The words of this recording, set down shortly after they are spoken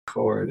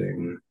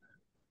recording.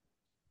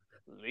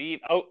 Leave.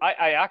 Oh,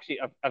 I actually,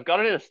 I've got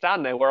it in a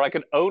stand now where I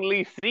can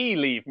only see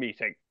leave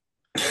meeting.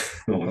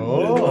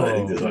 Well, I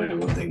think Oh, there's only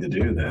one thing to do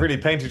you've then. really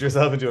painted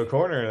yourself into a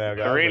corner now, I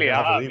Gav. We're really gonna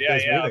have to have. leave Yeah,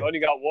 this yeah. I've meeting. only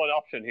got one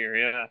option here.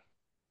 Yeah.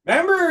 I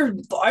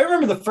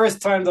remember the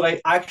first time that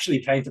I actually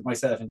painted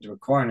myself into a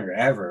corner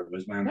ever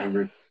was when we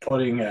were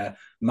putting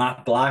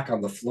matte black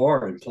on the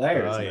floor in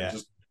players, Oh and I yeah.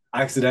 just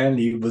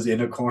accidentally was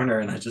in a corner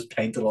and I just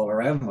painted all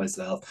around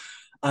myself.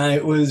 And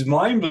it was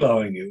mind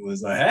blowing. It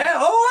was like, hey,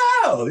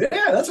 oh wow,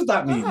 yeah, that's what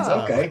that means.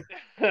 Ah, Okay.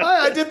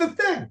 I did the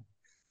thing.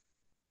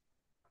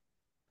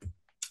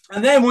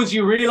 And then once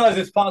you realize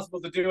it's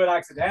possible to do it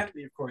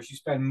accidentally, of course, you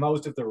spend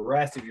most of the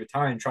rest of your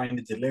time trying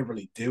to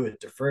deliberately do it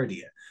to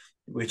Ferdia,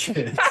 which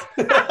is oh,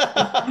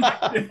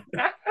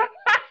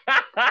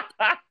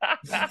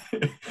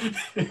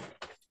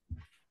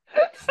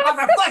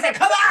 for fuck's sake,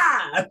 come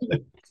on!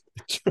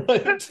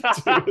 Trying to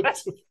do it.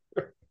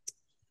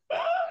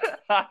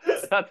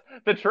 That's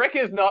the trick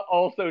is not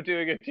also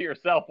doing it to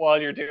yourself while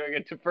you're doing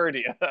it to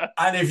Ferdia.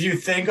 And if you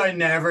think I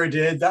never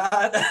did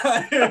that,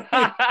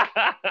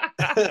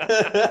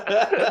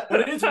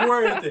 but it's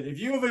worth it. If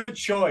you have a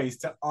choice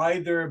to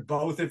either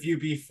both of you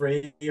be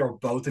free or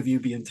both of you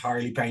be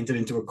entirely painted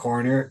into a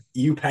corner,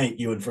 you paint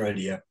you and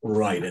Ferdia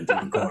right into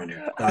the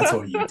corner. That's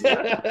what you do.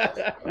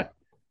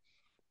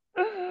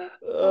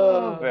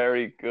 Oh,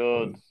 very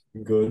good.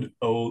 Good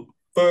old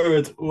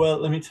bird. Well,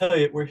 let me tell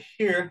you, we're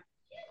here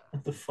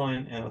at the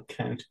final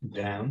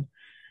countdown,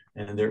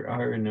 and there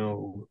are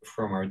no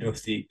From Our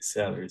Dusty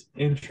Cellars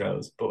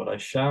intros, but what I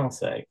shall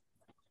say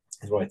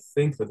is what I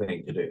think the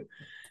thing to do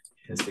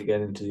is to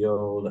get into the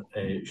old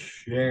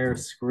share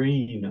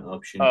screen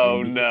option.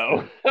 Oh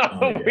no.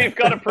 Oh, yeah. We've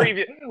got a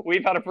preview.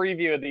 We've had a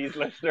preview of these,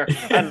 listener,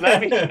 and let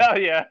me tell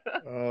you,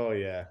 Oh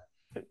yeah.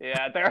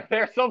 yeah,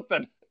 they're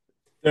something.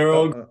 They're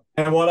all, Uh,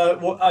 and what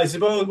I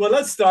suppose. Well,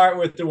 let's start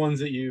with the ones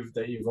that you've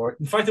already.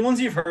 In fact, the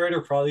ones you've heard are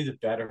probably the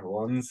better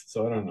ones.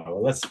 So I don't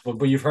know.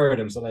 But you've heard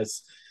them, so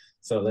let's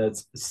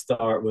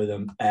start with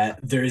them.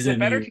 There's Is a it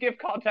better new to give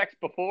context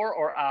before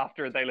or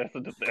after they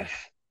listen to this?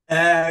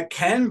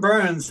 Ken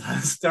Burns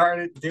has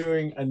started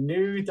doing a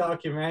new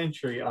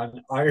documentary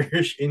on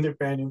Irish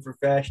independent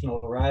professional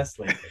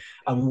wrestling,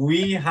 and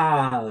we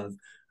have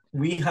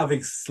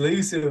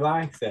exclusive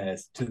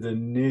access to the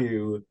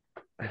new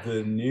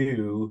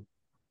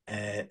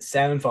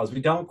sound files.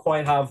 We don't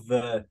quite have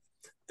the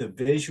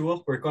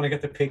visual. We're going to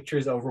get the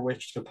pictures over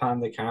which to pan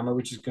the camera,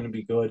 which is going to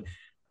be good.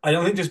 I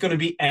don't think there's going to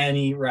be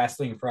any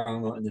wrestling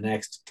promo in the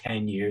next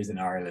 10 years in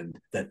Ireland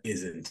that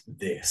isn't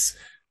this.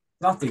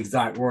 Not the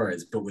exact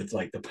words, but with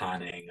like the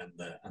panning and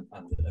the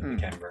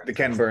Ken the Burns.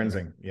 Ken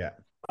Burnsing, yeah.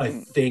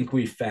 I think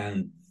we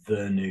found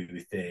the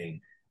new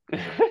thing.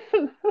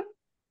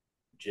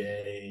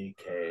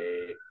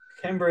 JK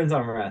Ken Burns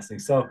on wrestling.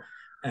 So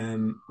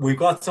we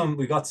got some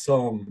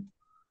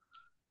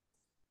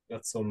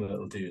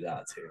little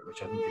doodads here,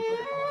 which I think people are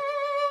gonna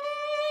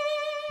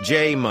like.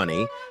 Jay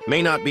Money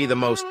may not be the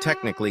most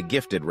technically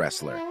gifted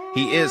wrestler.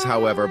 He is,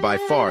 however, by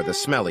far the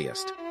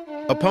smelliest.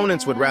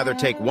 Opponents would rather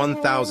take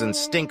 1,000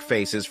 stink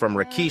faces from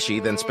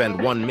Rikishi than spend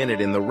 1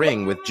 minute in the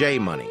ring with Jay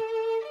Money.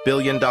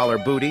 Billion-dollar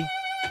booty?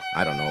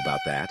 I don't know about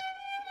that.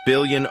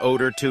 Billion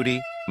odor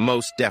tootie?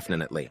 Most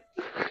definitely.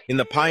 In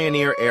the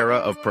pioneer era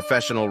of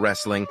professional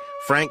wrestling,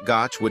 Frank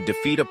Gotch would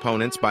defeat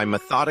opponents by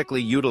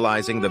methodically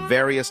utilizing the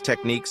various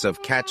techniques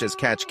of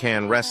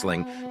catch-as-catch-can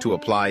wrestling to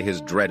apply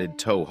his dreaded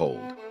toe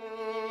hold.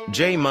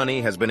 Jay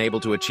Money has been able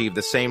to achieve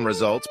the same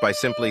results by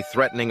simply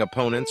threatening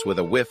opponents with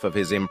a whiff of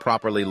his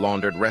improperly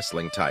laundered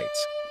wrestling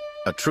tights.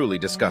 A truly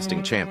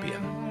disgusting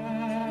champion.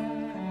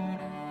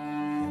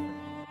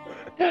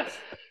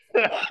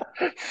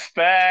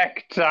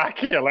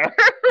 Spectacular.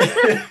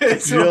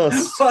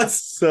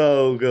 Just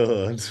so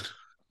good.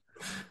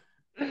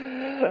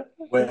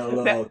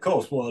 Well, Now, of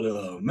course,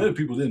 what many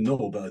people didn't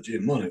know about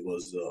Jim Money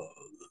was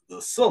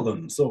the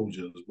Southern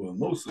soldiers were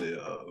mostly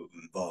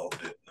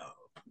involved in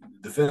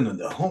defending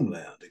their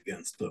homeland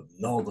against the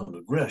Northern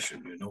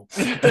aggression.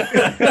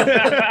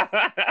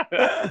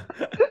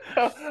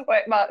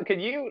 wait, Matt, can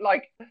you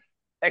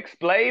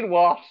explain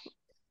what's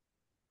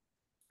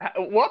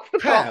the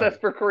How? process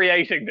for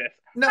creating this?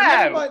 No,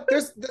 never How? mind.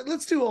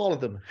 Let's do all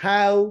of them.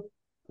 How,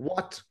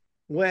 what,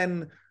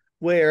 when,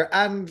 where,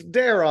 and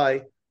dare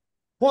I,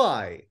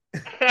 why?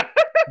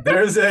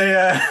 There's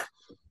a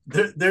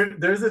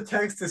there's a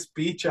text to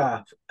speech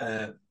app.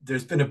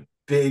 There's been a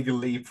big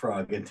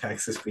leapfrog in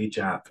text to speech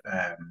app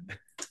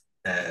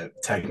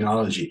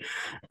technology,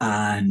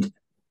 and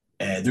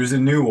there's a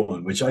new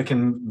one which I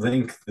can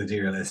link the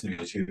dear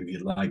listeners to if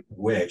you'd like,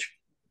 which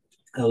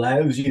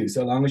allows you,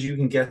 so long as you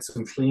can get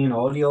some clean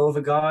audio of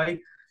a guy,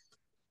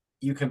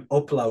 you can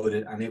upload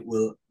it and it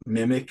will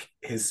mimic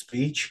his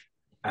speech,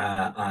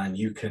 and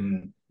you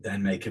can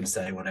then make him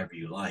say whatever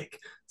you like.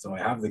 So I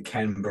have the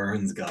Ken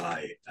Burns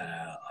guy.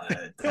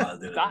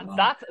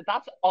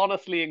 That's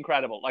honestly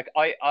incredible.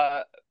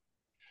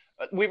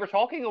 We were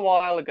talking a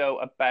while ago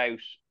about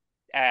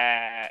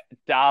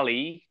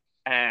Dali,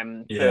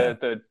 Yeah.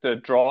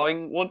 the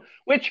drawing one,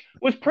 which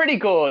was pretty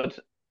good.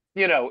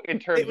 you know, in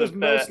terms of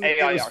the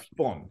AI art.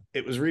 Fun.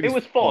 It was really It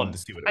was fun fun. to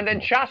see what it And was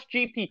then more.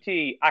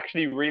 ChatGPT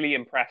actually really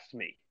impressed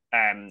me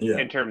Yeah.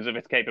 in terms of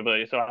its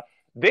capability. So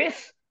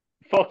this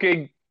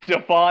fucking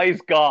defies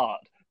God.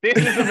 This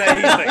is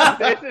amazing.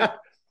 This is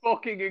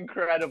fucking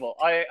incredible.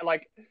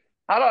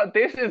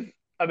 This is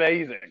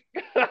amazing.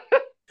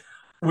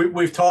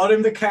 We've taught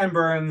him the Ken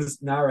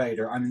Burns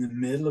narrator. I'm in the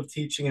middle of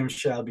teaching him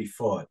Shelby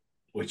Foote,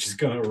 which is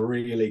going to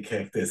really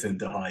kick this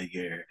into high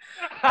gear.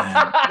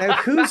 Now,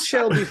 who's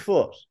Shelby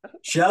Foote?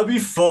 Shelby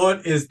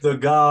Foote is the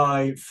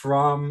guy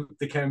from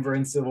the Ken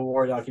Burns Civil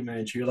War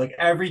documentary. Like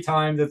every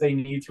time that they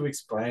need to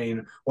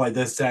explain why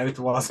the South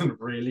wasn't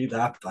really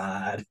that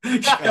bad,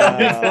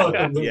 Shelby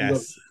Foote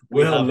yes.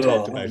 Will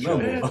talked about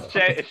Shelby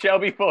Foote.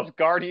 Shelby Foote,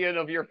 guardian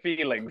of your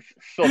feelings,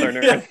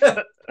 Southerners.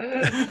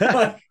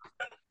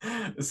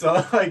 So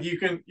like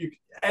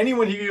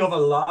anyone who you have a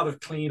lot of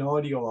clean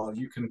audio of,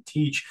 you can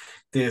teach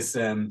this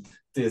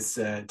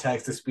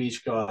text to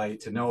speech guy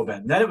to know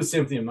about. And then it was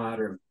simply a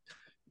matter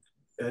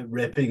of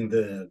ripping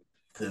the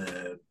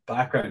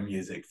background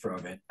music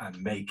from it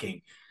and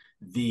making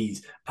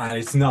these. And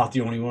it's not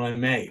the only one I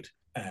made,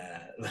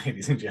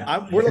 ladies and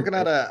gentlemen. We're looking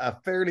at a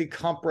fairly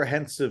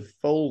comprehensive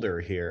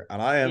folder here,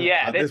 and I am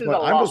at this point,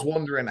 I'm just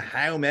wondering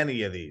how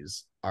many of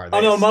these are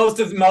there. Oh no, most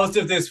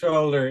of this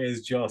folder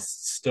is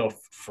just stuff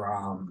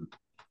from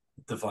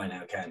the Fine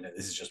Out Canada.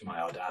 This is just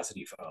my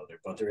Audacity folder,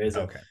 but there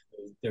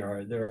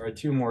are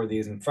two more of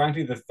these, and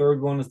frankly, the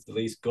third one is the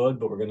least good.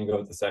 But we're going to go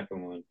with the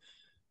second one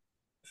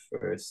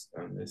first,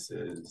 and this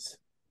is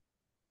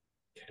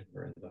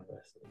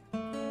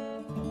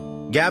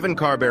Gavin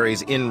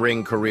Carberry's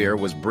in-ring career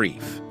was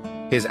brief.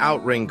 His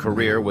out-ring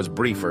career was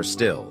briefer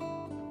still.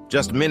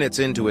 Just minutes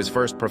into his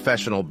first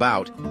professional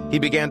bout, he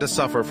began to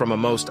suffer from a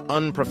most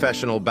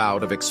unprofessional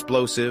bout of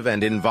explosive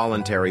and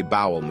involuntary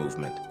bowel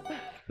movement.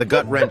 The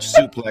gut-wrench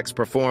suplex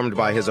performed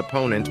by his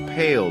opponent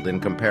paled in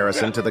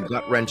comparison to the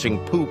gut-wrenching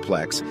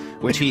pooplex,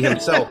 which he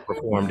himself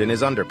performed in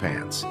his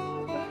underpants.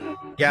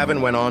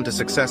 Gavin went on to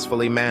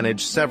successfully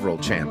manage several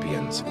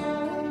champions.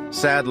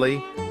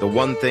 Sadly, the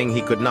one thing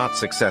he could not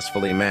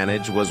successfully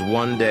manage was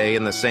one day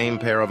in the same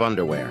pair of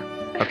underwear,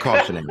 a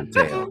cautionary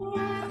tale.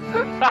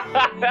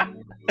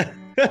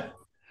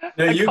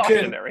 Now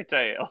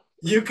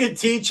you can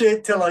teach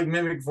it to like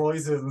mimic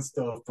voices and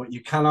stuff, but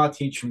you cannot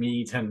teach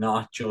me to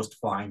not just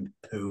find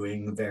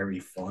pooing very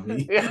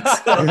funny.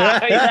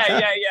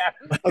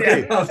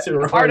 Okay.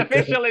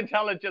 Artificial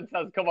intelligence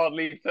has come on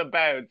leaps and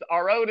bounds.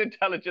 Our own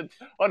intelligence,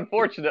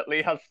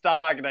 unfortunately, has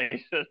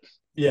stagnated.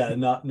 Yeah,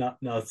 not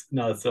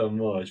so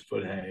much.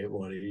 But hey,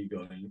 what are you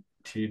going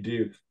to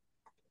do?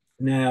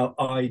 Now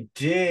I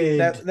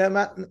did. Now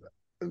Matt.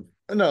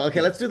 No,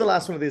 okay. Let's do the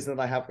last one of these, and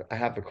then I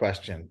have a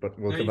question, but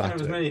we'll come back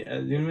to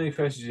it. Many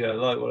questions. Yeah,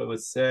 like what I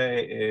would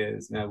say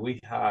is now we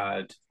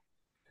had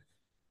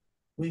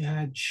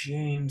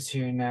James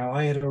here. Now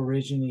I had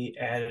originally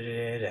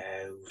edited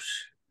out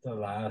the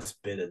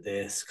last bit of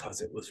this because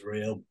it was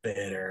real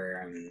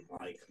bitter and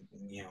like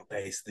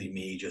basically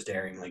me just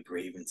airing my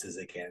grievances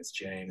against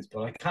James,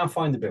 but I can't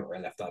find the bit where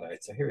I left that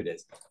out. So here it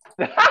is.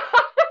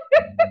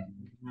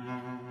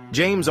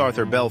 James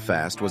Arthur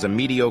Belfast was a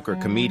mediocre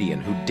comedian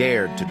who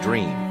dared to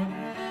dream.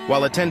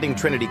 While attending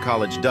Trinity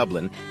College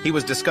Dublin, he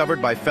was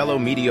discovered by fellow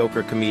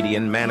mediocre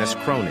comedian Manus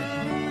Cronin.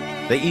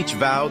 They each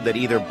vowed that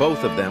either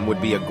both of them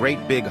would be a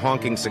great big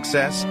honking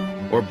success,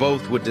 or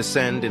both would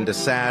descend into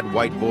sad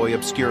white boy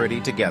obscurity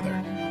together.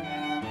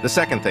 The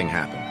second thing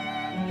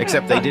happened,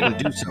 except they didn't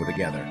do so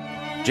together.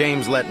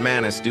 James let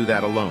Manus do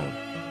that alone.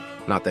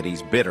 Not that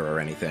he's bitter or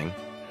anything.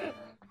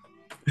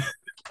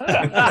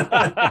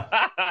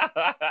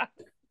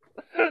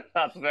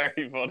 That's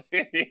very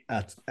funny.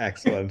 That's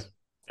excellent.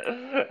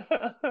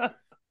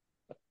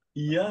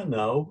 Yeah,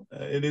 no,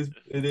 it is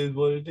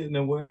what it is.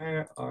 Now,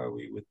 where are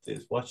we with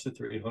this? Watch the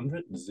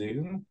 300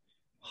 Zoom.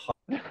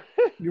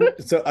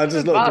 So I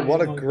just looked.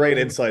 What a great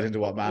insight into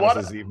what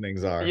Manus's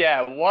evenings are.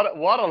 Yeah,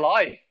 what a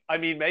life. I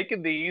mean,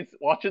 making these,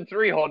 watching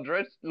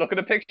 300, looking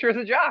at pictures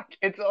of Jack.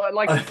 It's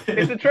like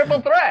it's a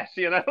triple threat,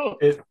 you know.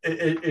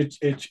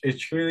 It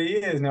truly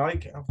is. Now,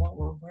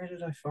 where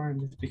did I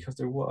find this? Because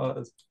there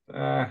was.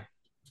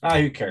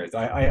 Who cares?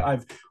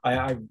 I've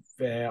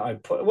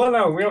put. Well,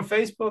 no, we're on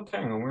Facebook.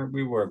 Hang on, where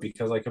we were,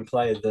 because I can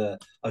play the.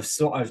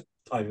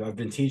 I've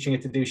been teaching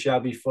it to do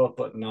Shelby Foote,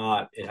 but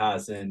not. It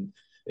hasn't.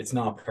 It's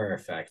not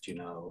perfect, you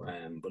know.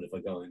 But if I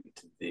go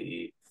into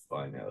the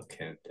final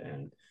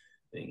countdown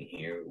thing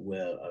here, it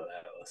will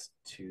allow us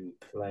to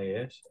play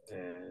it.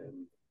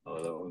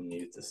 I'll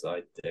mute the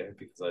site there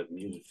because I've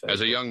muted Facebook.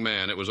 As a young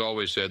man, it was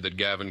always said that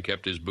Gavin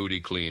kept his booty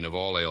clean of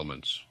all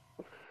ailments.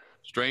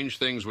 Strange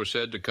things were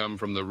said to come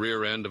from the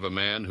rear end of a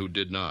man who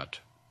did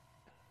not.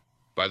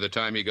 By the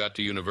time he got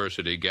to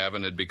university,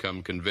 Gavin had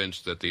become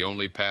convinced that the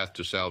only path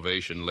to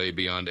salvation lay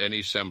beyond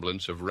any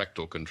semblance of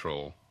rectal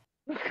control.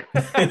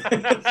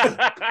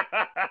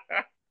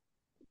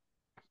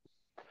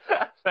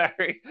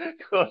 Very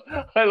good.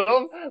 I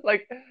love,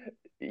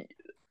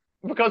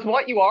 because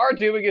what you are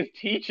doing is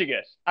teaching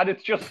it, and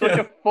it's just such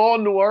a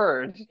fun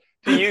word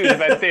to use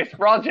about this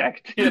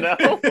project, you know?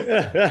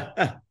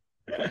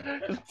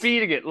 Just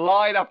feeding it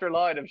line after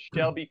line of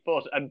Shelby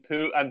Foot and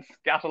poo and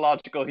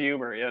scatological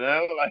humor, you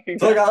know? Like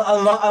It's like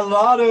a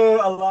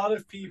lot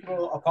of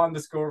people upon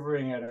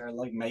discovering it are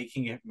like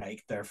making it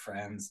make their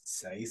friends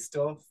say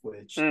stuff,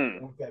 which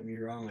don't get me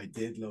wrong, I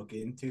did look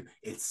into.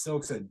 It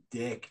sucks a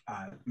dick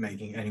at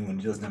making anyone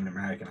who doesn't have an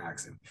American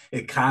accent.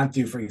 It can't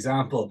do, for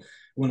example,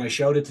 when I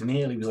showed it to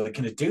Neil, he was like,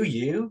 "Can it do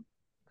you?"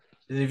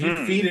 If you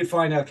feed it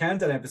Final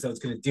Countdown episodes,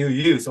 can it do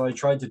you? So I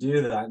tried to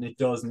do that, and it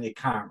doesn't. It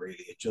can't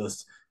really. It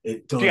does.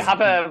 Do you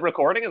have a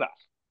recording of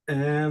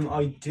that?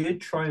 I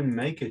did try and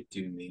make it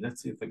do me.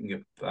 Let's see if I can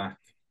get back.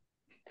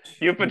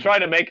 You've been trying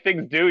to make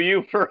things do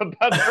you for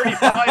about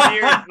 35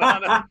 years,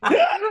 man.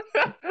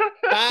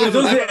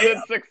 Limited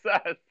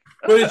success.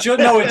 But it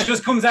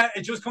just comes out.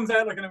 It just comes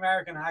out like an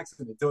American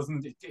accent. It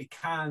doesn't. It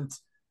can't.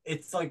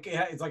 It's like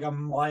a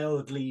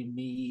mildly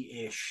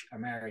me-ish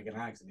American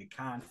accent. It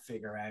can't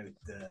figure out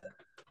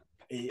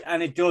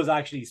and it does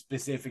actually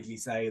specifically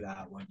say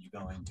that when you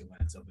go into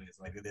it. So it's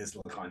like, this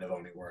will kind of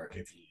only work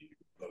if you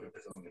look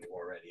at somebody who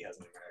already has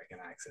an American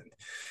accent.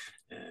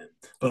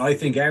 But I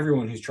think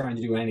everyone who's trying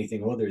to do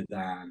anything other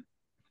than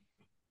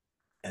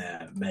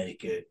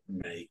make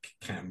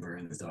Ken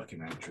Burns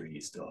documentary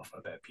stuff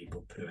about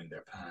people pooing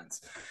their pants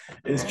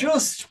they're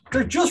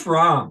just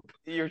wrong.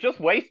 You're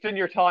just wasting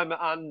your time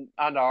and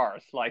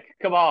ours. Like,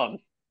 come on,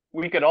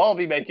 we could all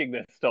be making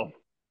this stuff.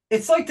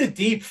 It's like the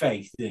deep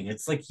fake thing.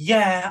 It's like,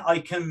 yeah, I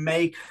can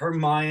make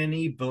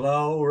Hermione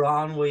blow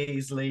Ron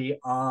Weasley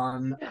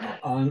on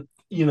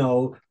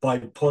by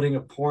putting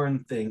a porn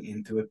thing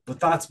into it, but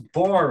that's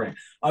boring.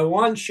 I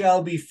want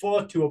Shelby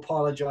Foot to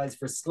apologize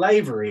for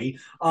slavery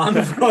on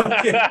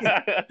fucking.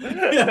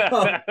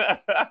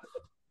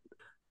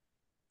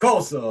 Of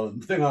course, the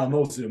thing I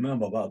mostly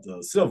remember about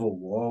the Civil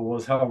War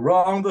was how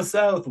wrong the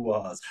South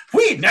was.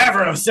 We'd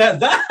never have said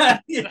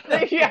that. Yeah.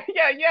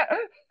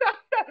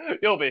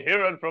 You'll be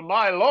hearing from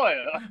my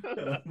lawyer.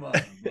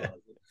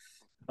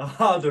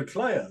 I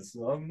declare, so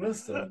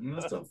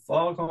Mr.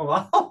 Falcon,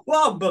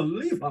 I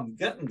believe I'm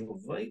getting the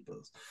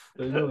vapors.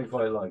 They really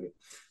quite like it.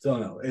 So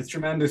no, it's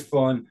tremendous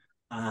fun,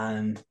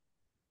 and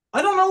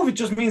I don't know if it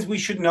just means we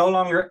should no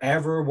longer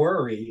ever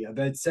worry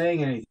about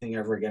saying anything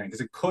ever again,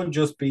 because it could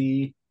just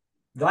be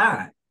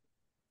that,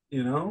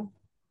 you know?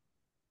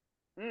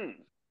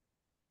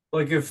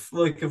 Like if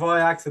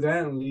I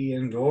accidentally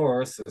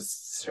endorse a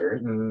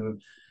certain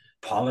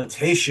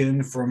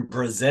politician from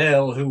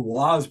Brazil who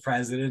was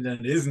president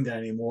and isn't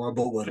anymore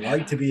but would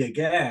like to be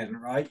again,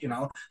 right? You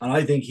know, and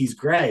I think he's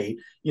great,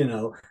 you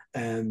know,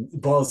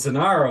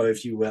 Bolsonaro,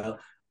 if you will,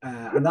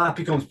 and that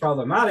becomes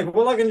problematic.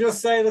 Well, I can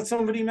just say that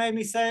somebody made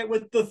me say it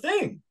with the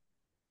thing.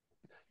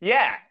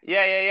 Yeah.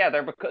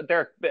 There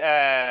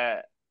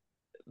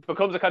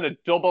becomes a kind of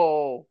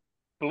double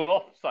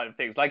bluff side of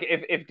things. Like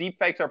if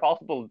deepfakes are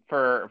possible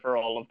for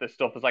all of this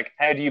stuff, it's like,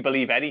 how do you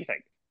believe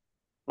anything?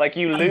 Like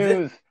you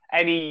lose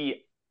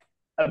any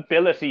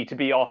ability to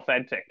be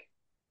authentic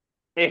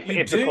if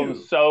it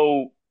becomes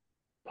so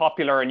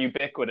popular and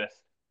ubiquitous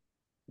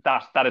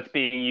that it's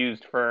being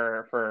used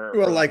for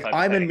like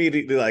I'm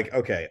immediately like,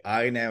 okay,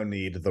 I now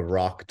need The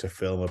Rock to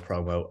film a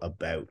promo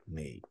about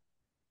me.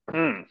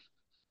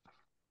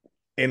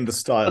 In the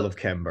style of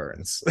Ken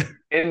Burns.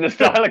 In the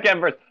style of Ken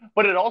Burns.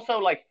 But it also,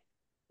 like,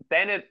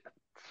 then it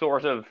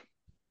sort of,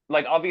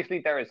 like, obviously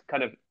there is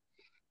kind of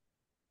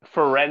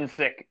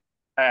forensic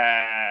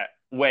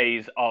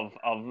ways of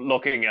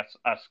looking at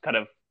kind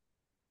of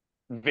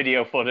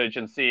video footage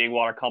and seeing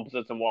what are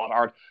composites and what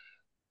aren't.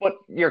 But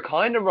you're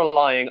kind of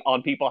relying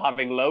on people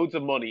having loads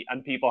of money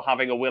and people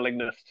having a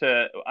willingness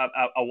to,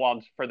 a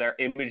want for their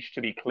image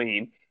to be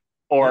clean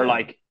or,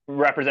 like,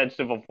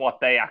 representative of what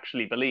they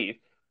actually believe.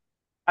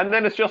 And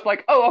then it's just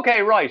like, oh,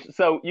 okay, right.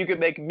 So you could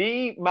make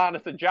me,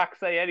 Manus, and Jack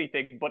say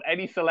anything, but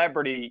any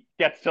celebrity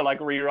gets to, like,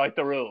 rewrite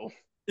the rules.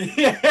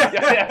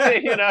 Yeah,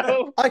 you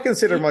know? I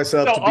consider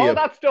myself to be all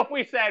that stuff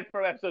we said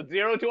from episode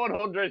 0 to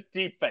 100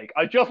 deepfake.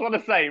 I just want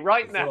to say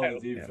right now.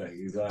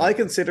 Exactly. I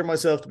consider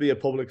myself to be a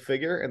public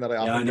figure and that I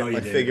often get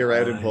my figure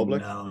out in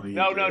public.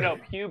 No.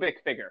 Pubic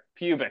figure.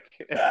 Pubic.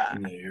 Yeah,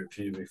 your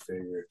pubic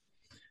figure.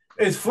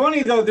 It's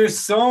funny though, there's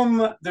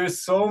some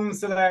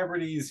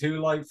celebrities who,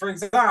 like, for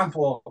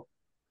example,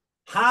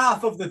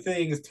 half of the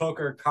things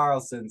Tucker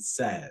Carlson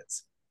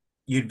says,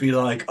 you'd be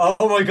like, oh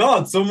my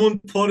God, someone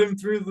put him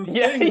through the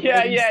thing.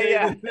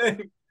 Yeah.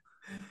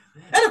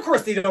 And of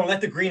course, they don't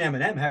let the green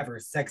M&M have her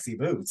sexy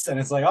boots. And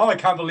it's like, oh, I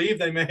can't believe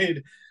they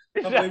made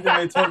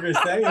Tucker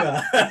say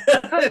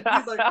that.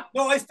 He's like,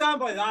 no, I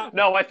stand by that.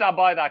 No, I stand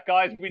by that.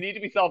 Guys, we need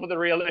to be solving the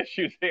real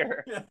issues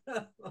here.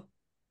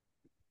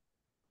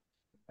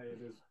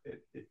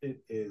 It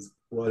is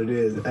what it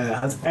is.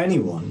 Has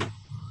anyone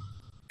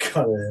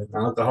got an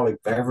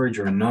alcoholic beverage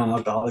or a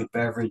non-alcoholic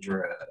beverage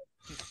or a...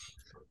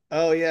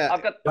 Oh, yeah.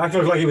 Jack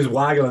looked like he was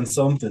waggling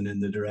something in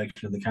the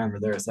direction of the camera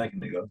there a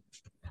second ago.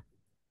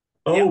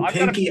 Oh, yeah,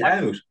 pinky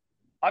out.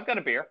 I've got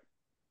a beer.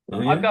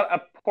 Oh, yeah? I've got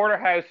a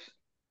Porterhouse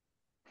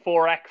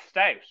 4X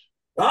Stout.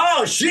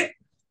 Oh, shit!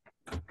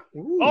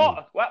 Ooh.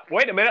 Oh, well,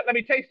 wait a minute. Let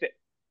me taste it.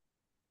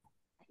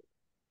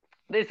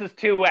 This is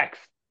 2x,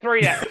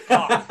 3x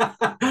tops.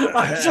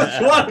 I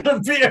just wanted to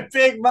be a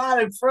big man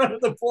in front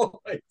of the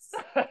boys.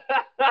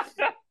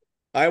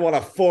 I want a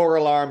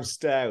 4-alarm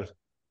stout.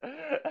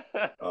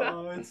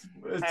 Oh, it's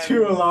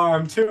 2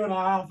 alarm,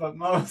 2.5 at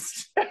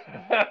most.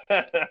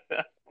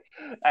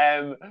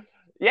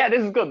 Yeah,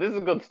 this is good. This is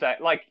a good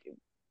stout. Like,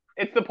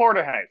 it's the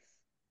porterhouse.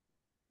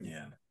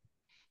 Yeah.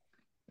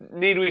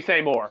 Need we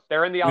say more?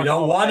 They're in the. We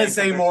don't want to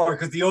say more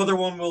because the other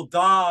one will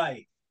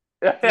die.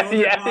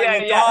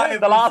 Yeah.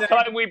 The last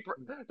time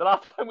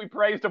we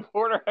praised a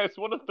porterhouse,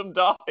 one of them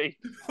died.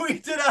 We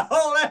did a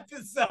whole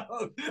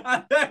episode,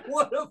 and then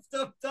one of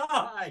them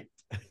died.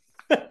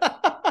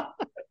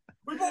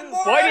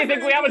 Why do you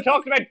think we haven't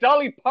talked about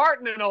Dolly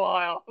Parton in a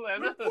while? We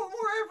put more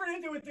effort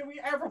into it than we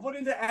ever put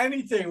into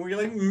anything.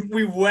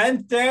 We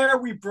went there,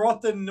 we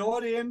brought the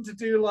nut in to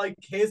do like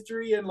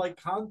history and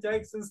like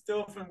context and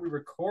stuff, and we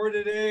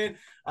recorded it,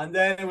 and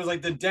then it was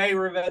like the day we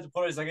were about to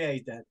put it, it's like, hey,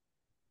 he's dead.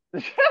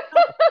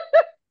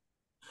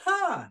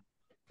 Huh.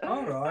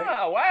 All right.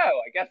 Oh, wow.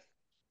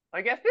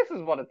 I guess this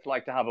is what it's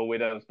like to have a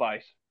widow's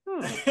bite.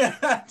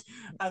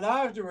 And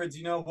afterwards,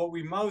 you know, what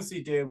we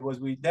mostly did was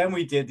we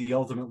did the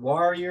Ultimate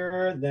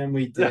Warrior, then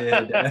we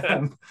did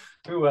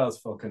who else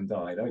fucking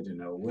died? I don't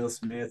know. Will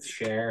Smith,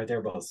 Cher,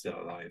 they're both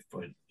still alive,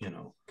 but you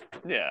know.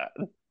 Yeah.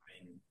 I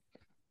mean,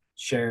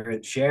 Cher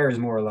is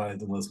more alive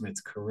than Will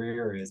Smith's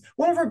career is.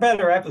 One of our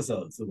better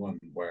episodes, the one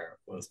where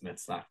Will Smith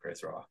slapped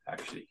Chris Rock,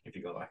 actually, if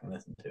you go back and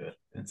listen to it.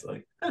 It's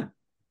like,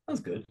 that's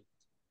good.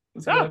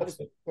 What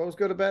was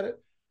good about it?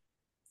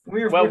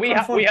 We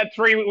had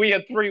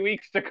 3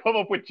 weeks to come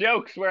up with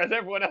jokes, whereas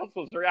everyone else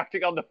was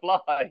reacting on the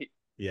fly.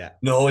 Yeah.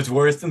 No, it's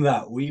worse than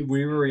that. We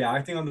were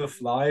reacting on the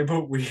fly,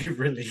 but we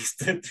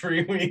released it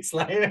 3 weeks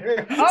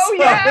later. Oh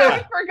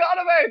yeah, I forgot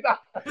about that.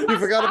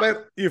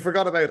 You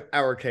forgot about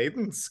our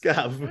cadence,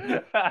 Gav.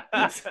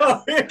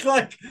 So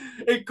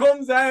it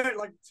comes out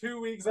like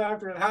 2 weeks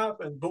after it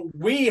happened, but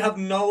we have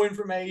no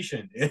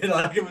information. It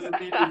was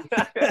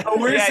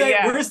immediately.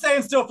 We're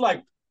saying stuff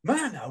like,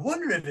 "Man, I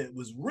wonder if it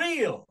was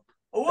real.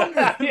 I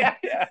wonder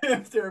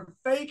if they're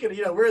faking."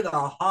 You know, we're the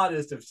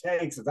hottest of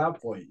takes at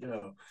that point. You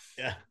know.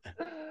 Yeah.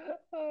 That's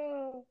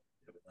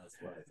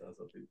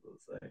what people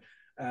say.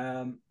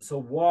 So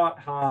what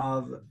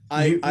have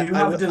you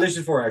have a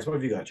delicious 4X? What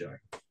have you got,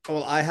 Jack?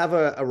 Well, I have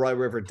a Rye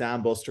River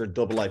Dam Buster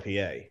double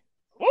IPA.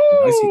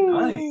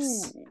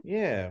 Nice.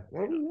 Yeah.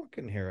 What are we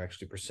looking here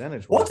actually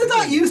percentage? What did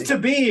that used to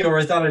be, or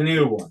is that a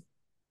new one?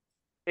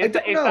 Is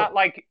that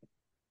like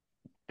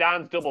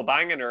Dan's double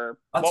banging, or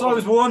that's what I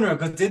was wondering,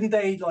 because didn't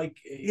they like?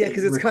 Yeah,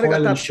 because it's kind of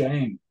got that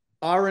shame.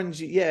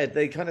 Orange. Yeah,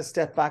 they kind of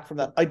stepped back from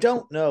that. I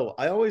don't know.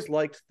 I always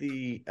liked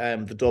the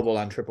double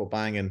and triple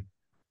banging.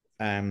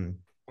 I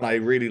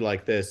really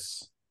like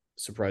this.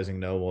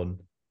 Surprising no one.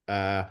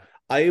 I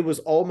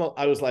was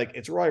like,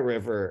 it's Rye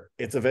River.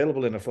 It's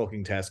available in a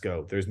fucking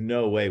Tesco. There's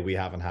no way we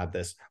haven't had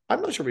this.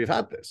 I'm not sure we've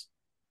had this.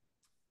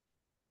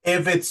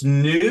 If it's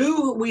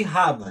new, we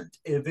haven't.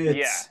 If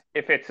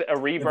it's a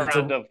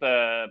rebrand of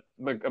the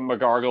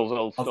McGargle's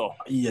old stuff,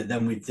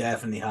 then we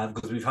definitely have,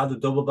 because we've had the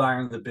double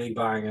bang, the big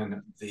bang,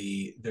 and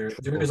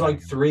there's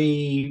like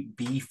 3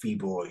 beefy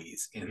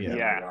boys in the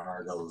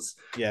McGargles.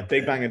 Yeah,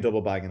 big banging,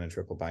 double banging, and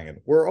triple banging.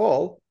 We're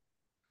all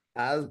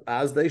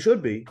as they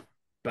should be,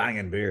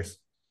 banging beers.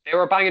 They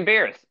were banging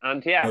beers,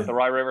 and the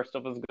Rye River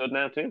stuff is good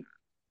now too.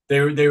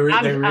 And the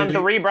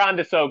rebrand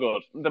is so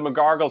good. The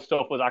McGargle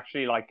stuff was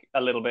actually like a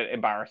little bit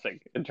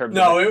embarrassing in terms.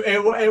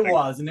 It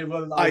was, and it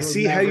was. I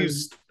see how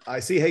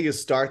you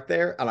start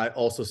there, and I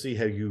also see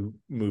how you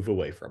move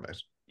away from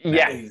it.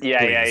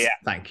 Yeah.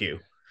 Thank you.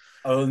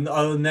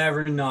 I'll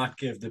never not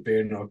give the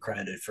beer no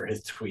credit for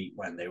his tweet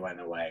when they went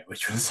away,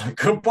 which was like,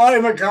 "Goodbye,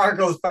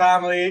 McGargle's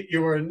family.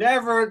 You were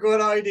never a good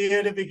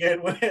idea to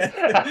begin with."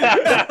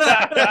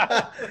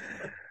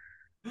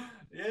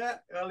 Yeah,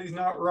 well, he's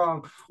not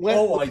wrong.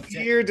 What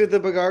year did the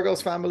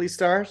McGargles family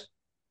start?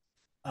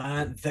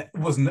 It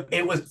was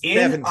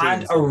in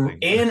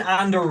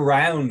and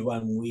around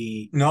when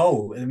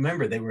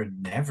remember, they were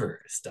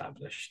never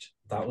established.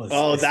 That was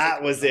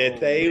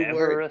it. They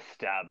were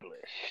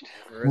established.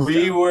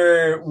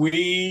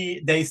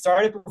 They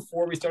started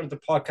before we started the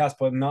podcast,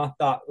 but not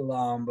that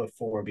long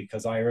before,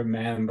 because I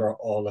remember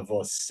all of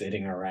us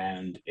sitting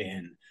around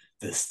in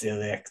the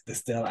still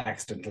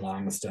extant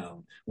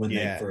Longstone when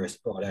they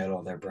first brought out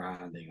all their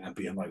branding and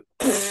being like,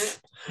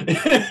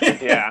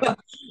 yeah. It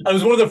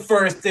was one of the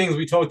first things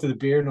we talked to the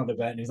beer nut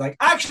about, and he's like,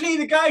 actually,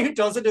 the guy who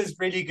does it is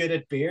really good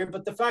at beer,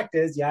 but the fact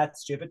is,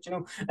 it's stupid, you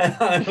know.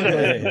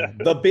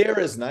 The beer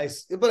is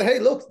nice, but hey,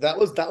 look, that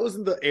was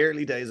in the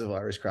early days of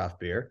Irish craft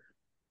beer.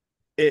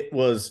 It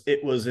was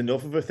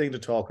enough of a thing to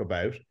talk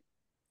about.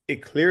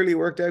 It clearly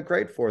worked out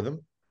great for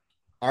them.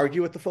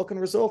 Argue with the fucking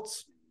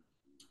results.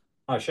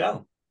 I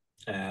shall.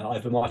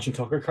 I've been watching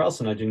Tucker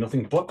Carlson. I do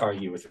nothing but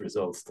argue with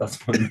results.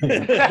 That's my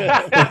main,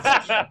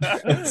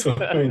 that's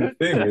my main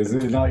thing. Is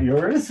it not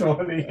yours?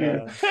 What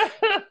are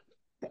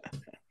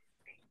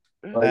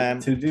you?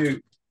 To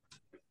do.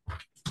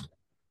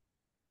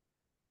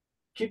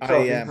 Keep I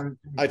talking.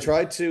 I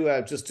tried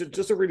to just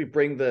to really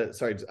bring the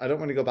sorry, I don't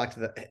want to go back to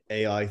the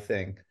AI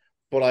thing,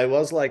 but I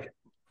was like,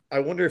 I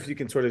wonder if you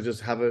can sort of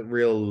just have a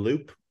real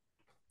loop.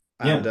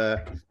 And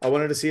Yeah. I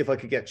wanted to see if I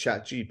could get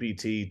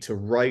ChatGPT to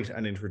write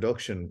an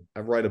introduction,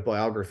 write a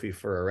biography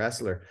for a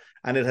wrestler.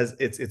 And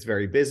it's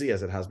very busy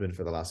as it has been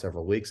for the last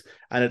several weeks.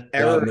 And it I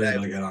haven't errored been out.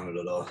 able to get on it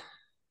at all.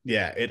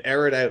 Yeah, it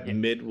errored out Yeah.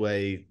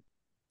 midway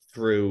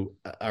through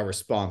a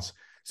response.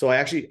 So I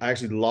actually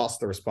lost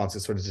the response.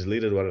 It sort of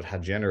deleted what it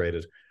had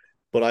generated.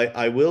 But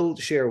I will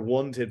share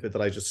one tidbit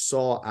that I just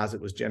saw as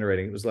it was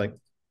generating. It was like,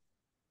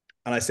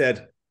 and I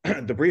said,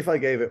 the brief I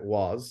gave it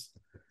was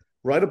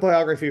write a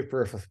biography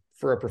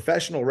for a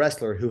professional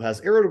wrestler who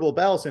has irritable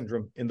bowel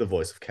syndrome in the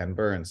voice of Ken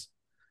Burns.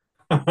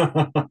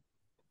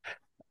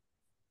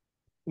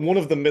 One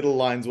of the middle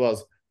lines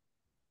was,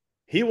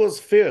 he was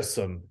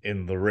fearsome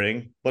in the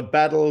ring, but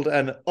battled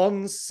an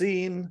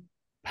unseen,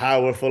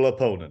 powerful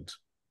opponent.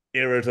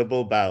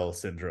 Irritable bowel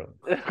syndrome.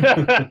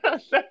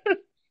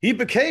 He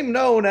became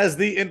known as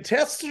the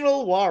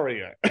intestinal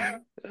warrior.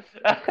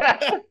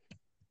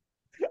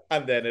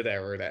 And then it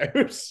errored out.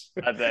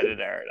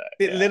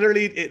 It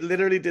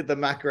literally did the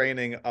Mac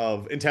Groening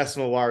of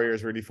intestinal warrior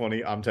is really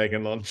funny. I'm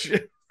taking lunch.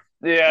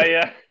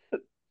 Yeah.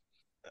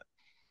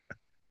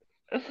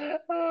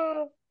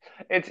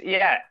 It's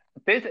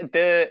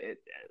the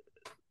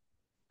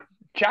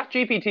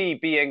ChatGPT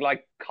being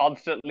like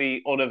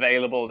constantly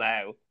unavailable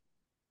now.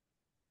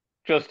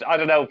 Just I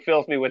don't know,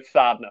 fills me with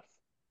sadness.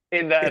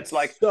 In that it's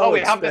like, so oh,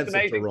 we have this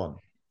expensive to amazing, run.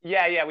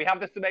 yeah, we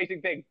have this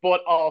amazing thing, but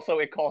also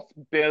it costs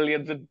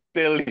billions and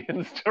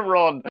billions to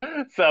run.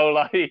 So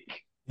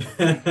like,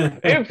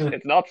 oops,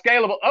 it's not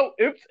scalable. Oh,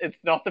 oops, it's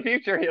not the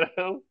future.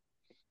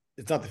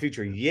 It's not the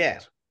future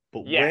yet,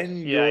 but Yes, when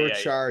yeah, you're yeah.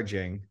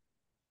 charging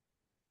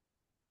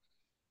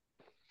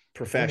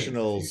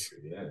professionals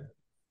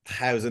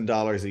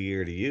 $1,000 a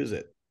year to use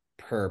it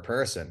per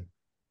person,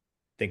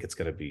 I think it's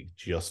going to be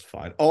just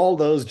fine. All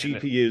those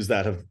GPUs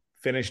that have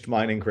finished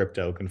mining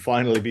crypto can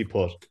finally be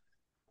put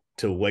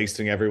to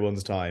wasting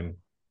everyone's time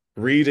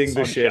reading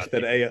the shit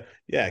that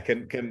AI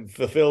can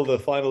fulfill the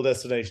final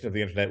destination of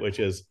the internet, which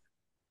is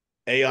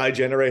AI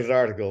generated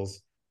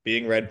articles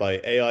being read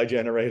by AI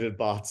generated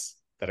bots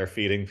that are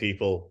feeding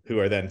people who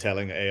are then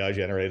telling AI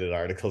generated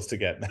articles to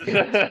get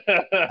named.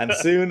 And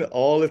soon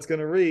all it's going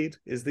to read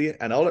is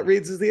all it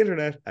reads is the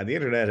internet, and the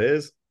internet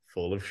is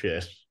full of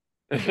shit.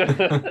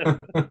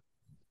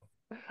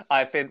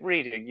 I've been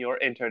reading your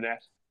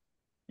internet.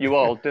 You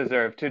all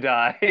deserve to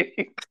die.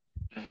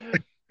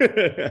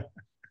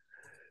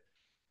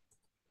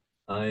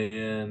 I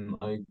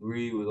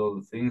agree with all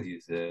the things you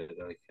said.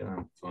 I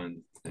can't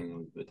find the thing I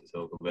was about to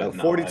talk about.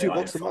 No,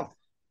 $42 a month.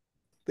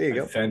 There you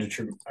go.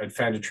 I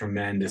found a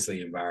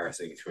tremendously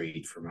embarrassing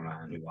tweet from a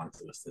man who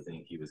wanted us to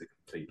think he was a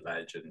complete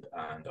legend,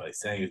 and I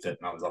saved it,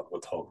 and I was like,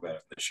 we'll talk about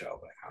it in the show,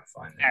 but I can't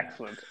find it.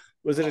 Excellent.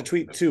 Was it a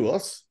tweet to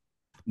us?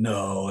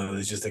 No, it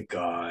was just a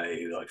guy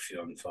who like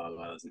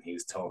follows, and he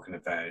was talking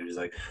about it. He's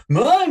like,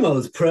 my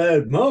most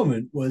proud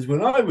moment was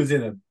when I was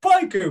in a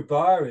biker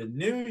bar in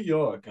New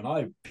York, and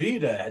I beat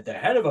the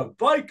head of a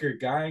biker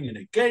gang in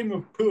a game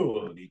of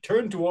pool. And he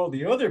turned to all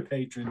the other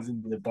patrons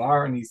in the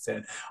bar, and he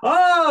said,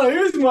 "Ah,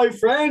 here's my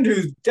friend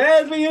who's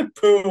deadly at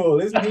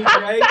pool. Isn't he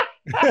great?"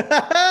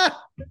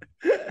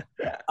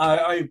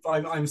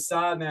 I'm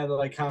sad now that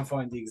I can't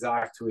find the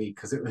exact tweet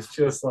because it was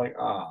just like,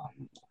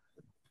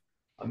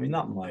 I mean,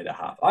 that might have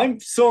happened. I'm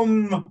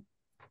some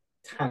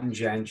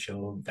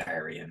tangential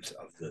variant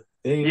of the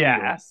thing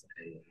you're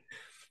saying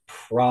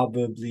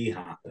probably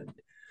happened.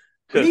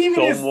 To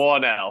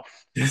someone else.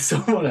 To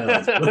someone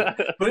else.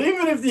 But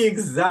even if the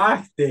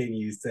exact thing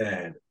you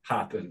said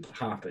happened,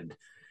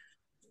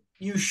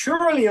 you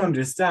surely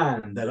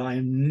understand that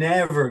I'm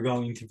never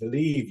going to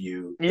believe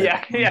you.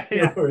 Yeah.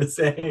 You were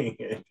saying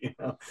it, you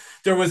know.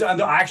 There was,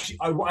 and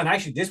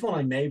actually, this one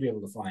I may be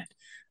able to find.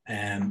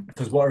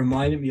 Because what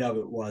reminded me of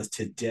it was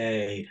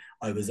today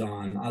I was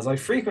on, as I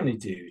frequently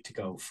do, to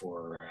go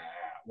for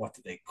what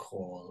do they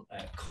call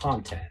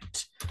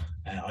content.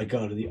 I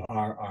go to the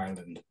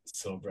Ireland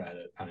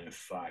subreddit, and in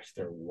fact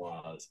there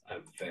was a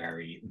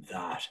very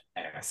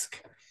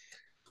that-esque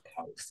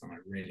post, and I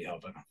really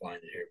hope I can find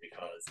it here,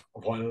 because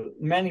while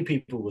many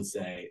people would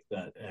say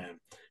that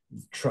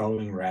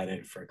trolling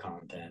Reddit for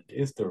content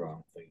is the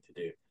wrong thing to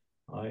do,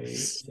 I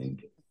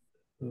think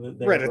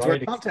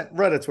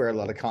Reddit's where a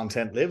lot of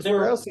content lives. They're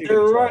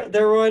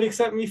right,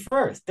 except me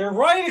first. They're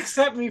right,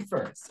 except me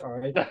first. All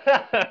right.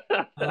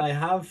 And I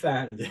have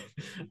found it.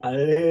 And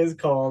it is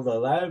called "The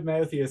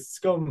Loudmouthiest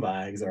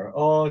Scumbags Are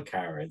All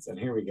Cowards." And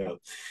here we go.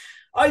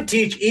 I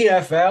teach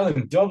EFL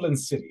in Dublin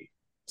City.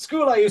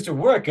 School I used to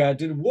work at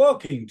did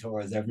walking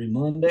tours every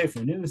Monday for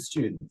new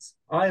students.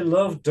 I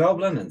love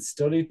Dublin and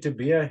studied to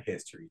be a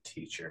history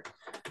teacher.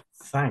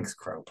 Thanks,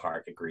 Crow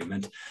Park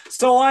Agreement.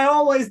 So I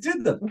always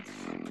did them.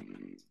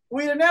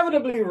 We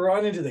inevitably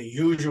run into the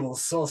usual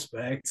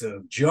suspects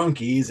of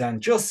junkies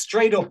and just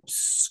straight up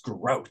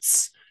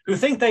scroats who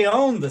think they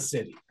own the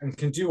city and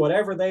can do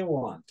whatever they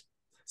want.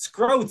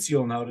 Scroats,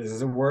 you'll notice,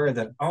 is a word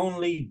that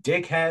only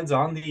dickheads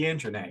on the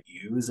internet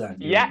use.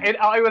 And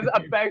I was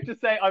about to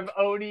say I've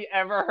only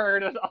ever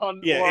heard it on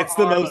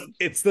Ireland.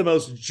 It's the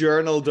most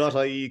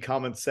journal.ie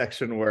comment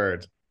section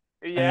word.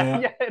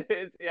 Yeah, it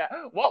is. Yeah,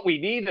 what we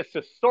need is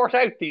to sort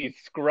out these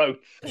scroats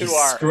who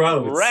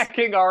are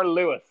wrecking our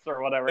Lewis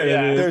or whatever.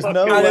 Yeah, there's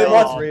no way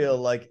it's real.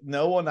 Like,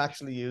 no one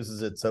actually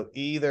uses it. So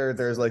either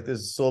there's like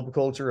this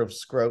subculture of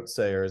scroat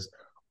sayers,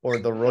 or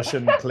the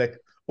Russian click,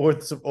 or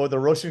the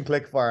Russian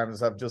click farms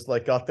have just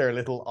like got their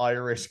little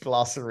Irish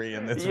glossary,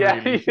 and it's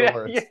really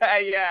short.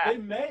 Yeah.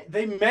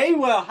 They may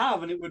well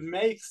have, and it would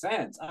make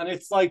sense. And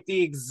it's like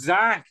the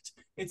exact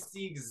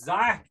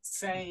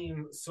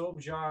same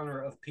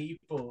subgenre of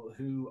people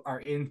who are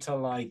into,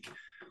 like,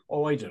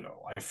 I don't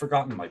know, I've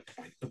forgotten my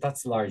point, but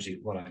that's largely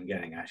what I'm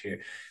getting at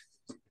here.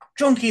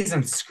 Junkies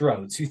and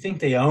scroats who think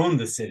they own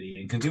the city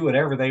and can do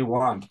whatever they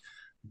want,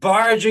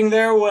 barging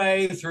their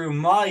way through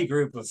my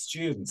group of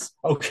students,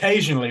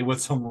 occasionally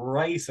with some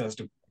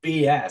racist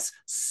BS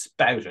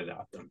spouted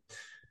at them.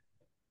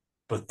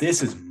 But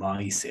this is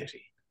my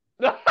city.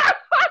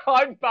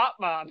 I'm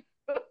Batman.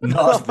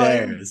 Not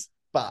theirs.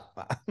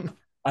 Batman.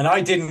 And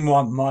I didn't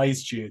want my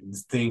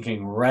students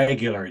thinking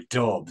regular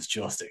dubs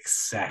just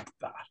accept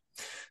that.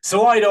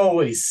 So I'd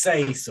always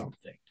say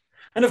something.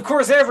 And of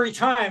course, every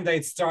time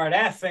they'd start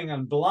effing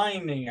and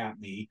blinding at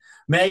me,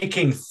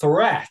 making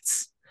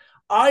threats,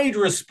 I'd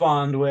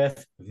respond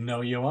with,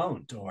 "No, you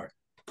won't," or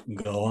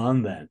 "Go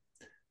on then."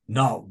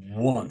 Not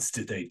once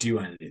did they do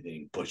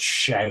anything but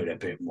shout a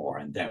bit more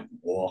and then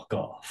walk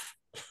off.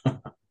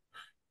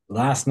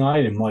 Last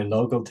night in my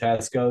local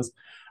Tesco's,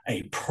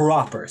 a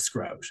proper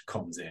scrout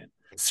comes in,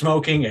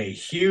 smoking a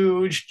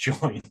huge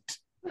joint.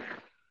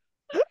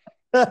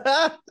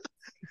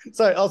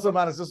 Sorry, also,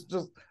 man, it's just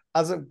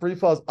as a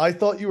brief pause, I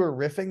thought you were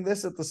riffing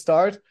this at the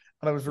start,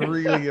 and I was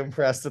really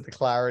impressed at the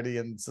clarity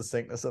and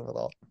succinctness of it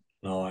all.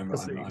 No, I'm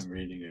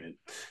reading it.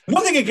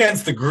 Nothing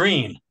against the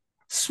green.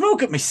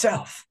 Smoke it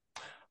myself.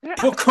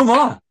 But come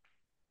on.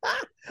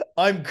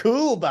 I'm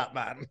cool,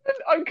 Batman.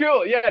 I'm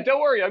cool. Yeah,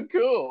 don't worry, I'm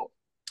cool.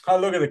 I'll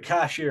look at the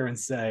cashier and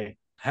say,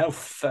 "How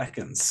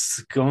feckin'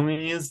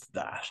 scummy is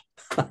that?"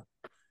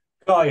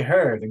 Guy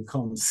heard and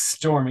comes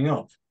storming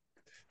up.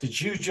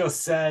 "Did you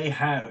just say,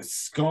 how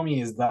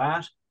scummy is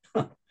that?"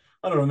 I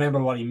don't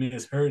remember what he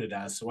misheard it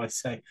as, so I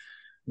say,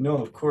 "No,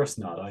 of course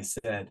not." I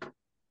said,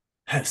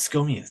 "How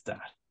scummy is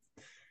that?"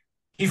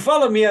 He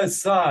followed me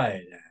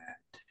outside and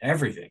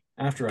everything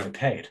after I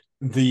paid.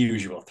 The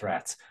usual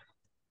threats.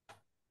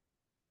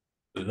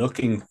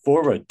 "Looking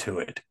forward to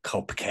it,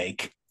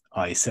 Cupcake,"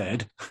 I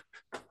said.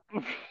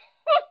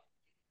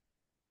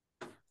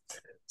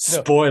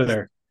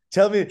 Spoiler.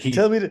 Tell me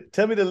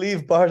to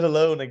leave Bart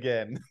alone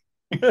again.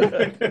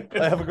 I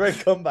have a great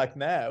comeback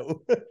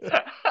now.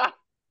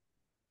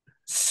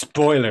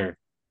 Spoiler.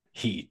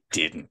 He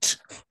didn't.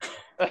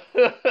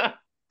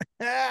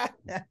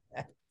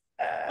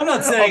 I'm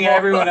not saying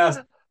everyone has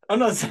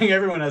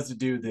to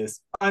do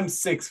this. I'm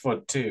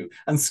 6'2",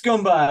 and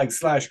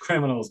scumbags /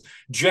 criminals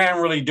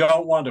generally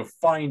don't want to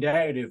find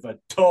out if a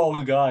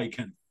tall guy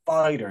can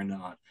fight or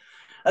not.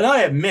 And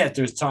I admit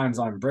there's times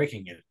I'm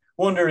breaking it,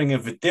 wondering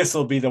if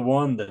this'll be the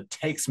one that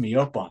takes me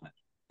up on it.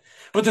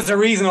 But there's a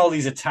reason all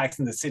these attacks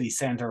in the city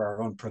center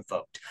are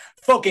unprovoked.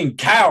 Fucking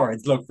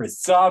cowards look for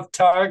soft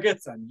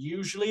targets and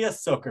usually a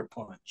sucker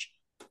punch.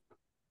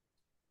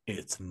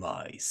 It's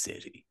my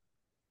city.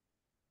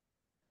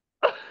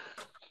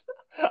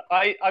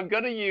 I'm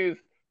going to use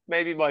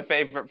maybe my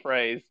favorite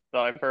phrase that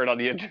I've heard on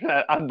the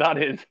internet, and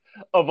that is,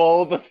 "Of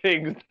all the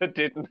things that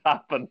didn't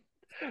happen,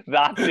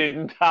 that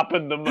didn't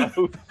happen the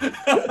most."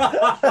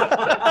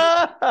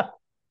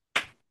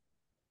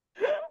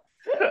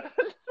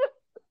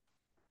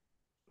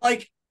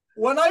 Like,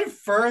 when I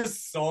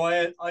first saw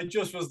it, I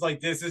just was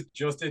like, this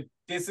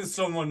is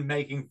someone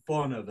making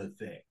fun of a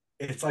thing.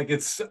 It's like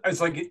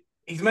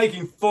he's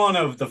making fun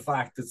of the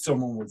fact that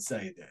someone would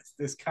say this.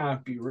 This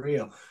can't be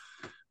real.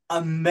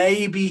 And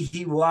maybe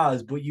he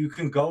was, but you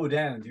can go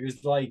down.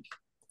 There's like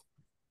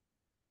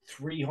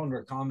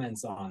 300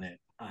 comments on it.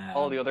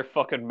 All the other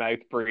fucking mouth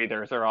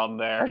breathers are on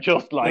there,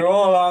 just like they're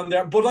all on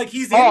there. But like,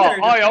 he's in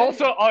there. I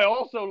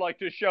also like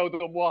to show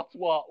them what's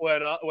what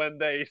when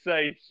they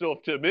say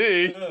stuff to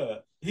me. Yeah.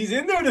 He's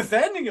in there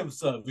defending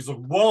himself. He's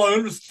like, "Well, I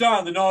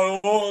understand that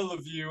not all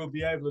of you will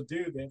be able to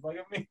do this." Like,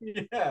 I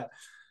mean, yeah.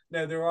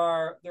 Now there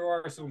are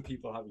some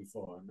people having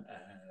fun,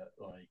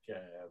 like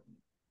a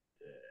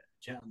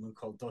gentleman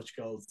called Dutch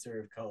Gold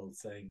Serve Cold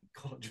saying,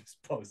 "God,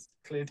 just post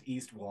Clint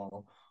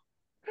Eastwall."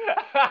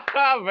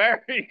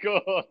 Very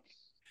good.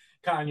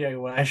 Kanye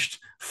West,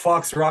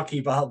 Fox Rocky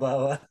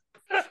Balboa.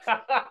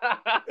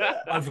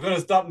 I'm going to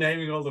stop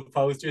naming all the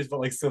posters, but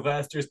like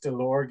Sylvester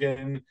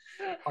Stallone,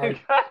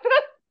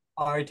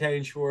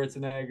 Artane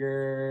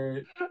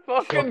Schwarzenegger,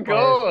 fucking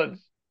good.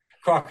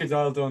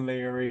 Crocodile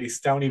Dunleary,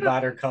 Stony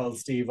Batter called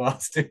Steve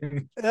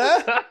Austin,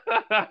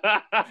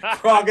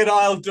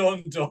 Crocodile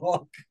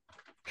Dundalk.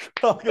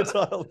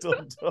 Crocodile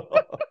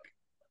Dundalk.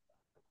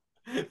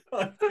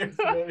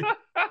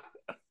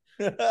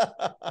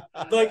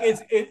 Like,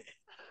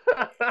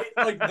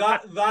 like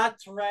that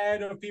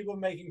thread of people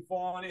making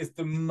fun is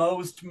the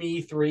most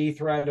me three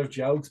thread of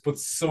jokes, but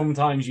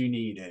sometimes you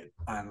need it.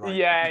 And like,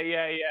 yeah.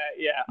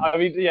 I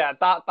mean, yeah,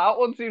 that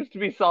one seems to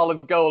be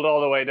solid gold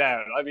all the way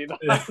down. I mean,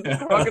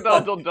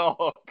 Crocodile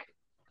Dundalk.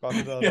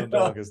 Crocodile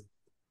Dundalk is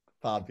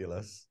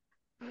fabulous.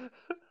 And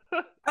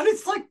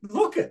it's like,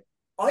 look at,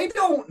 I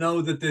don't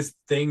know that this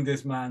thing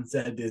this man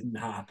said didn't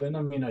happen.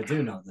 I mean, I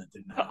do know that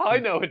didn't happen. I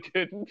know it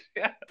didn't.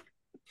 Yeah.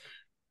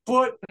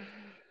 But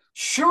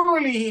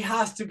surely he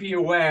has to be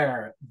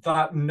aware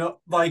that no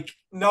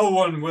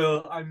one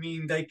will. I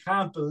mean, they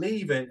can't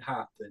believe it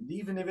happened,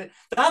 even if it.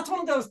 That's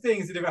one of those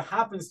things that if it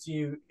happens to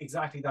you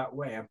exactly that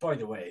way. And by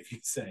the way, if you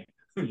say,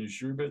 "Are you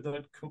sure about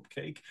that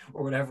cupcake?"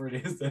 or whatever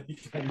it is that he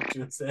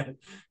just said,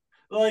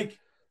 like,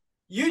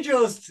 you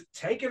just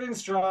take it in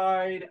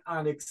stride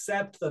and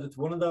accept that it's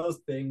one of those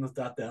things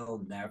that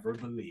they'll never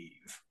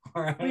believe.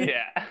 All right?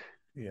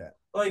 Yeah.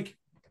 Like,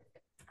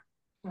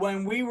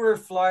 when we were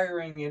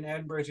flyering in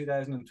Edinburgh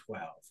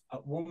 2012,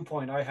 at one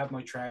point I had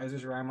my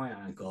trousers around my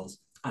ankles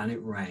and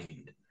it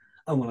rained.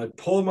 And when I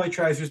pulled my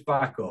trousers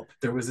back up,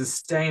 there was a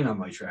stain on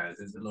my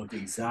trousers that looked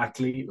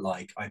exactly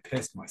like I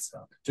pissed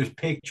myself. There's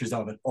pictures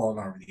of it all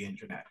over the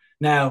internet.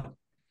 Now,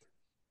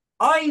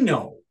 I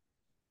know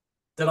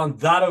that on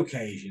that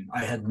occasion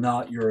I had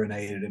not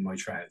urinated in my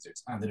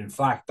trousers, and that in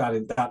fact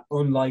that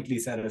unlikely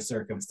set of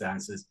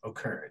circumstances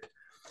occurred.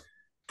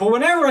 But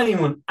whenever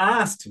anyone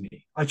asked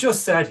me, I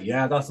just said,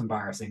 "Yeah, that's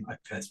embarrassing. I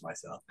pissed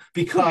myself."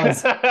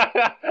 Because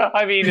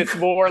I mean, it's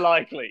more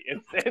likely.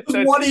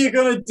 What are you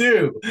gonna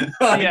do?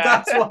 Like,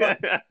 yeah,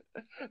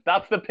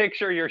 that's the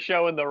picture you're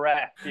showing the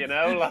ref. You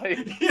know, like.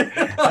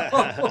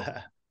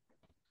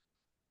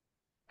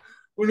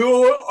 Well,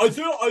 no, I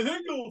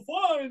think you'll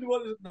find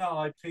what is. No,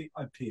 I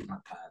peed my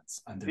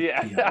pants and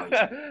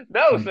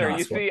No, sir.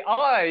 You see,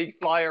 I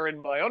flyer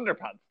in my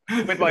underpants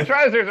with my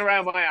trousers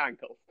around my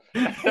ankles.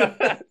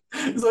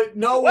 It's like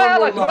no one.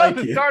 Well, I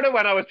suppose it started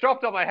when I was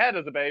dropped on my head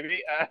as a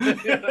baby.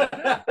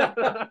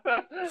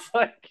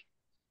 Like,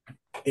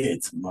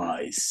 it's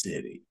my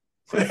city.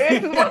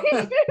 It's my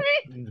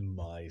city.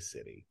 My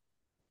city.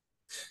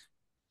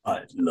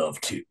 I'd love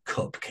to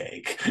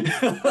cupcake.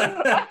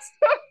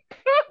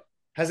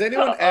 Has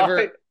anyone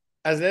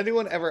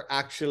ever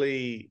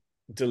actually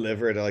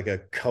delivered like a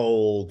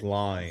cold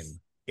line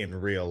in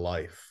real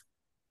life?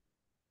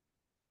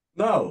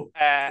 No.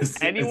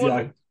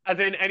 Anyone, as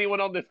in anyone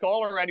on this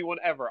call or anyone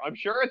ever? I'm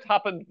sure it's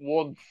happened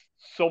once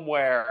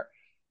somewhere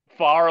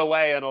far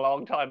away and a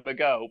long time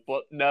ago,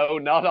 but no,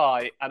 not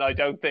I. And I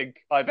don't think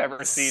I've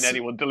ever seen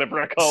anyone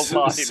deliver a cold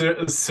line.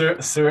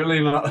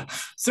 Certainly not.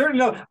 Certainly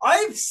not.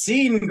 I've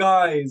seen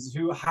guys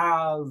who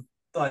have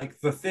like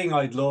the thing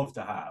I'd love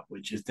to have,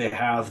 which is they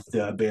have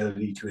the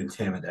ability to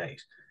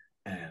intimidate.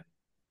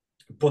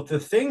 But the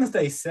things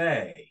they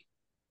say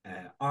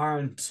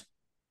aren't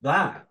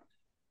that.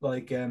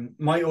 Like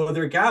my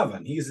other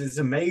Gavin, he has this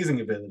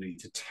amazing ability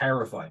to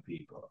terrify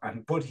people.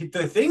 But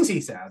the things he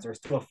says are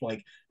stuff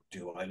like,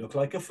 "Do I look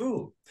like a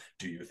fool?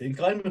 Do you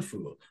think I'm a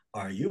fool?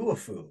 Are you a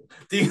fool?"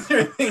 These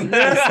are things.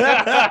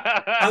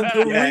 And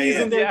the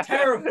reason they're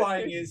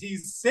terrifying is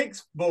he's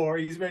 6'4",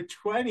 he's about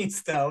 20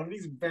 stone,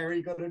 he's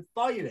very good at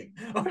fighting.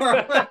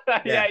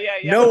 Yeah.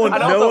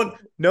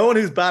 No one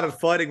who's bad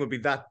at fighting would be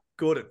that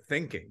good at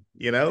thinking,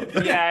 you know?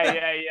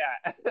 Yeah.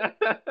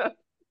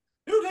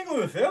 You think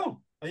I'm a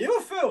fool? Are you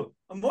a fool?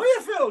 Am I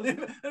a fool?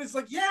 And it's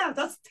like, yeah,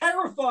 that's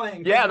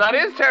terrifying. Yeah, that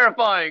is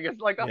terrifying. It's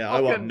like I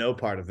want no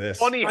part of this.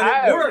 Funny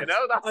how, you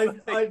know?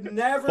 I've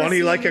never funny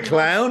seen like a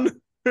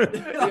clown.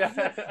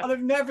 And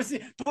I've never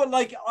seen, but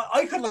like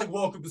I could like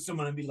walk up to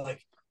someone and be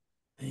like,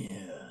 "Yeah,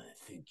 I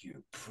think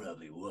you're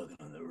probably walking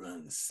on the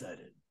wrong side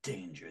of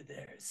danger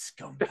there,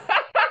 scumbag."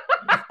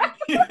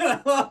 You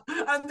know?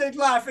 And they'd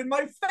laugh in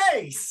my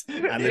face.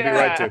 And they'd be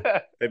right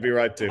to. They'd be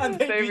right to. And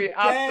they'd be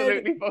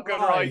absolutely fucking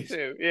right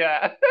to.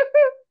 Yeah.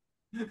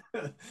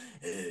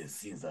 It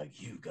seems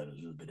like you've got a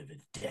little bit of a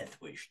death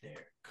wish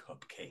there,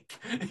 Cupcake.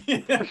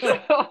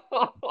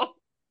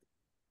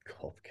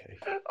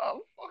 Cupcake. Oh,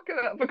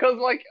 fucking, because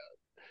like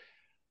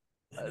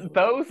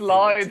those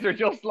lines are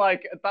just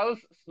like, those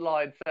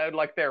slides sound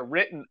like they're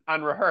written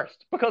and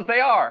rehearsed, because they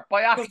are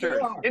by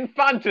actors in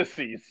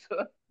fantasies.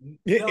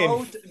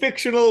 In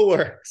fictional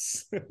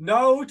works.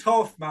 No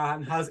tough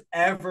man has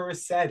ever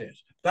said it.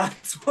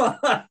 That's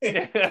why.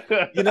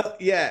 You know,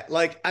 yeah,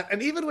 like,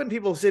 and even when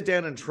people sit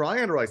down and try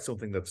and write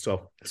something that's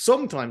tough,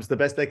 sometimes the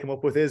best they come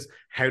up with is,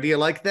 "How do you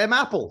like them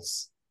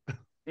apples?"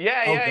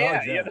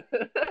 Yeah.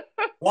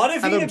 What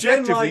if an he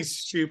objectively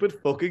stupid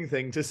fucking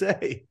thing to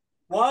say?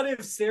 What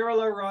if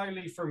Cyril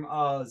O'Reilly from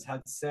Oz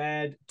had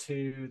said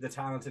to the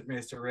talented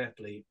Mr.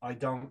 Ripley, "I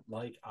don't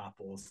like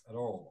apples at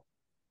all"?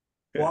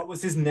 Yeah. What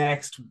was his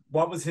next?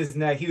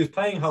 He was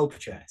playing hope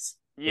chess.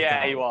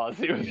 Yeah, he was.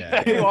 He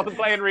wasn't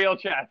playing real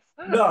chess.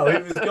 No, he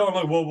was going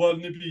like, "Well,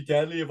 wouldn't it be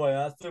deadly if I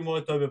asked him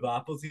what type of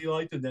apples he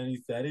liked?" And then he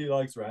said he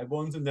likes red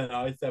ones. And then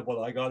I said,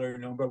 "Well, I got her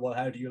number. Well,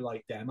 how do you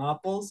like them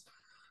apples?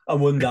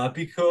 And wouldn't that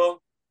be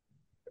cool?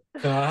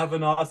 Can I have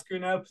an Oscar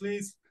now,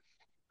 please?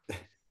 Would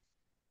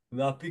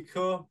that be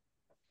cool?"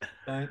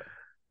 Thank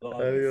How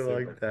do you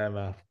like them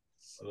apples?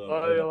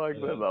 I like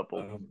them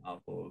apples.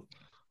 Apples.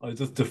 I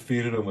just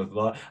defeated him with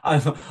that.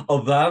 And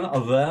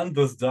then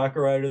this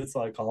decorated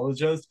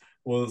psychologist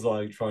was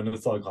like trying to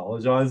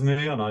psychologize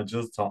me, and I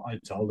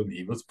told him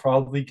he was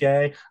probably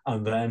gay,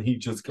 and then he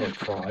just got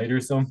cried or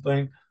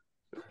something.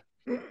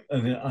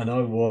 And I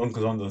won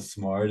because I'm the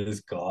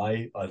smartest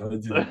guy. I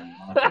don't do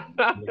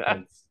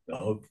math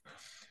stuff.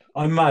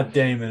 I'm Matt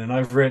Damon, and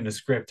I've written a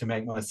script to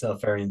make myself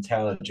very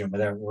intelligent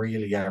without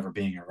really ever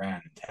being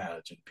around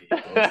intelligent people.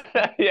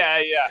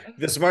 Yeah.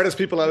 The smartest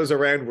people I was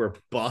around were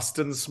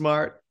Boston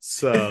smart.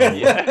 So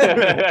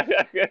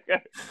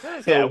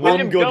Yeah, one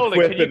William good Golding,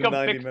 quip can you in come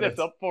 90 fix minutes.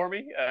 this up for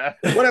me?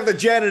 What if the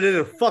janitor did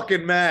a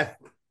fucking math?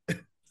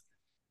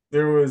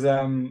 There was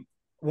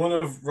one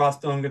of Ross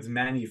Duncan's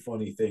many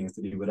funny things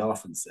that he would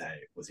often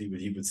say was he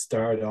would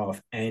start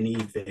off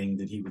anything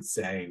that he would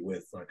say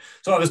with like,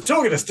 so I was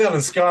talking to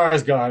Stellan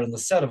Skarsgård on the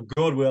set of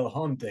Good Will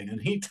Hunting,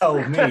 and he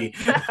told me,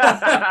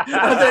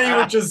 and then he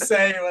would just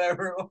say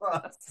whatever it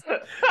was,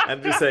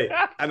 and just say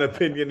an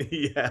opinion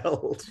he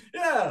held.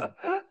 Yeah,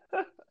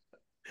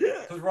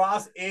 because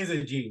Ross is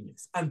a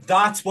genius, and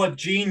that's what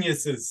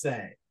geniuses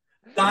say.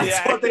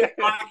 That's what they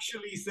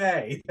actually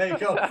say. They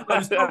go, I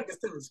was talking to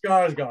Stellan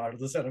Skarsgård on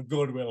the set of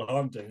Good Will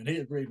Hunting, and he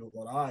agreed with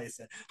what I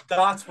said.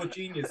 That's what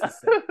geniuses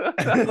say.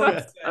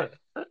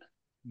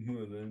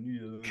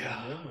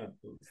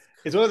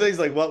 It's one of the things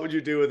like, what would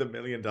you do with $1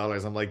 million?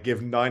 I'm like,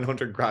 give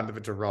 900 grand of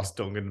it to Ross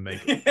Duncan to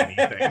make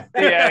anything.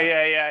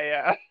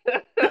 Yeah.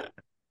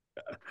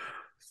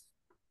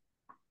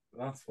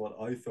 That's what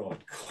I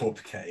thought,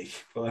 Cupcake.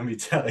 But let me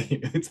tell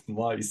you, it's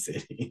my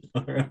city.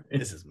 All right?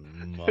 This is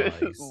my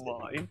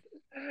mine.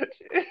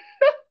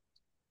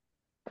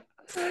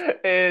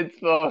 It's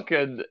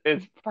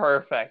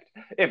perfect.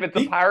 If it's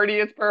a parody,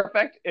 it's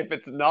perfect. If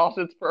it's not,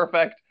 it's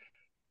perfect.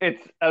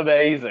 It's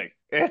amazing.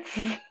 It's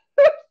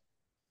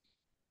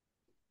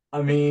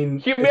I mean,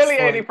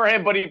 humiliating for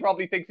him, but he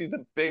probably thinks he's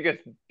the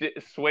biggest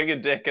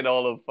swinging dick in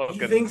all of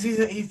fucking. He thinks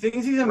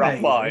he's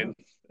amazing. Mines.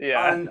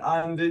 Yeah,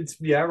 and it's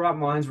Rat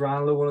Mines,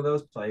 Randall, one of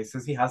those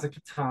places. He has a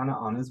katana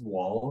on his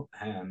wall.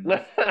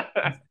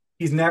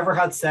 He's never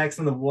had sex,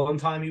 and the one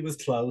time he was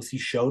close, he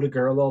showed a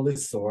girl all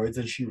his swords,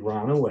 and she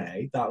ran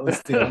away. That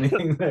was the only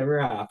thing that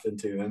ever happened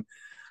to him.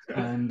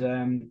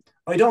 And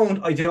I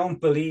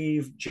don't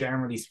believe,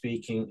 generally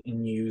speaking,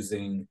 in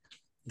using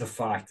the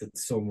fact that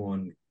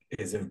someone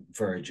is a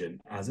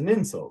virgin as an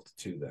insult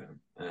to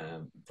them.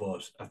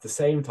 But at the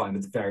same time,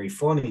 it's very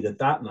funny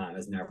that man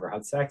has never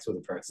had sex with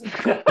a person.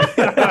 So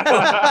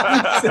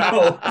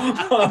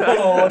I don't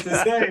know what to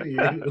say to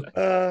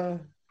you.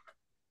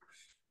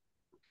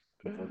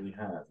 But he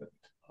hasn't.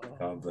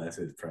 God bless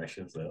his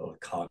precious little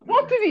cotton.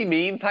 What did he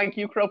mean? Thank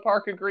you, Crow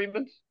Park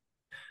Agreement.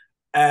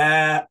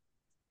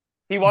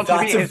 He wants to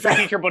be a history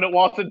teacher, but it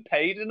wasn't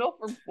paid enough.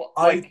 Or what?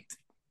 Like,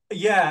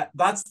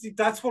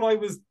 that's what I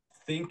was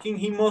thinking.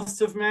 He must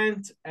have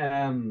meant.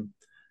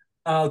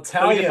 I'll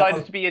tell you. He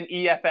decided to be an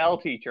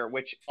EFL teacher,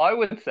 which I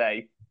would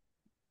say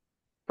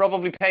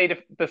probably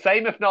paid the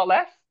same, if not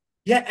less.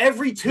 Yeah,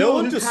 every tool.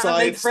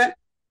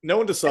 No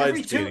one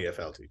decides to be an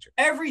EFL teacher.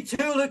 Every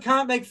tool who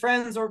can't make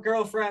friends or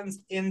girlfriends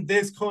in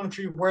this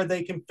country where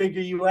they can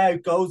figure you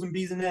out goes and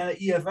be an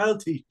EFL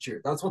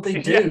teacher. That's what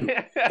they do.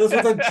 That's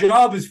what the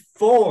job is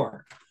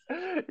for.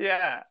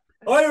 Yeah.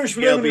 Irish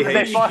women are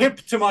really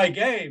hip to my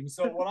game,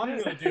 so what I'm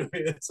going to do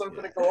is I'm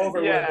going to go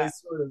over where they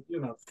sort of,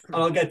 and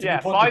I'll get to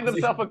find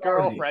themselves a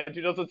girlfriend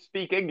who doesn't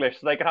speak English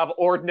so they can have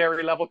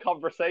ordinary level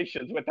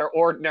conversations with their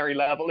ordinary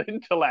level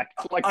intellect.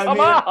 Like,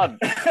 come on!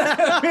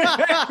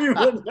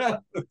 Everyone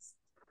knows.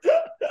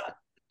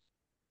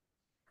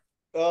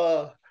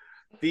 The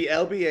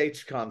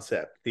LBH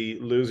concept, the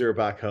loser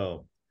back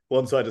home,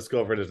 once I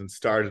discovered it and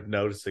started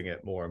noticing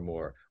it more and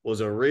more, was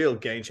a real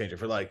game changer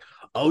for like,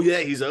 oh yeah,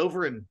 he's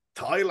over in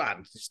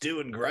Thailand, he's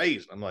doing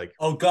great. I'm like,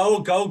 oh, go a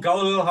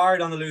little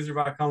hard on the loser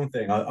back home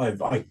thing.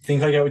 I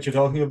think I get what you're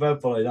talking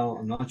about, but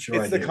I'm not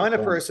sure. It's the kind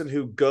of person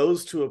who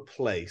goes to a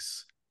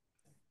place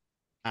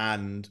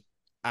and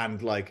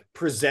like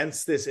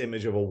presents this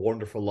image of a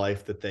wonderful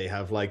life that they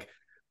have like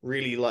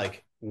really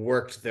like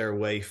worked their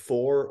way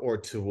for or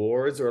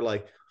towards, or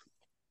like,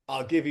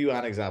 I'll give you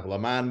an example. A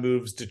man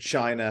moves to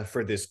China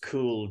for this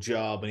cool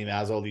job and he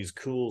has all these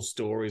cool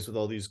stories with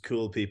all these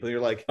cool people.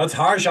 You're like, that's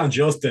harsh on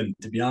Justin,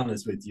 to be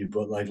honest with you,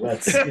 but like,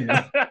 let's,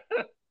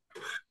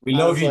 we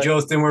love you, like,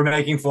 Justin. We're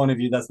making fun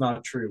of you. That's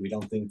not true. We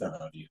don't think that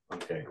of you.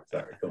 Okay,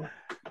 sorry, go on.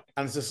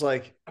 And it's just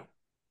like,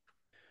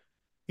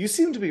 you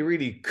seem to be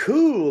really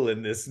cool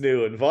in this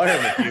new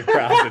environment you've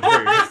crafted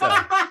for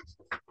yourself.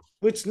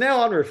 Which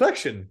now on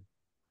reflection,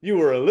 you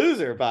were a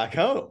loser back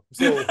home.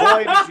 So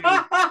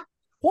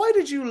why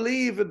did you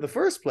leave in the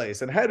first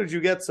place? And how did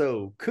you get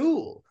so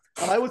cool?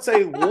 And I would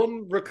say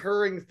one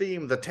recurring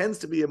theme that tends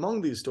to be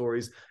among these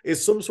stories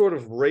is some sort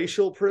of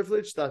racial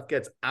privilege that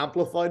gets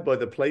amplified by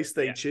the place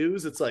they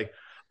choose. It's like,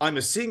 I'm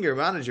a senior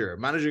manager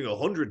managing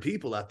 100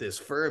 people at this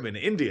firm in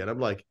India. And I'm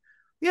like,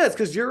 yeah, it's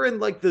because you're in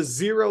like the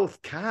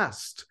 0th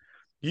caste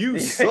You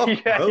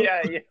suck, bro.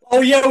 yeah.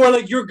 Oh yeah, well,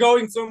 like you're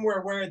going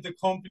somewhere where the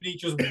company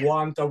just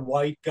want a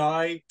white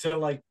guy to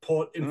like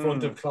put in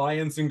front of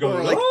clients and go,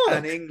 Or like look,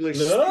 an English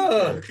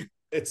look. speaker.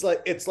 It's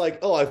like,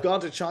 oh, I've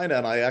gone to China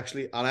and I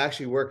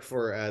actually work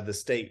for the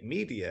state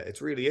media.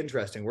 It's really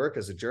interesting work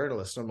as a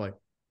journalist. I'm like,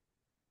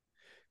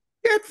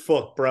 get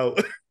fucked, bro.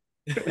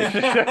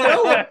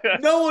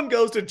 No one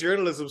goes to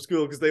journalism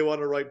school because they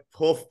want to write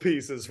puff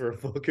pieces for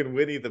fucking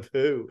Winnie the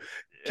Pooh.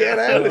 Get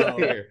out of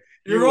here.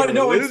 You're right.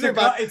 No,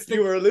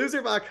 You were a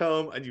loser back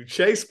home, and you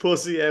chase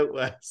pussy out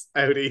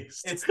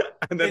east. It's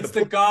and then it's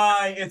the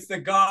guy. It's the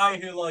guy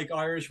who like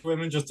Irish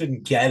women just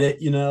didn't get it,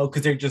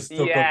 because they're just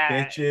stuck up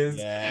bitches.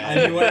 Yeah.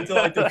 And he went to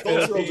like the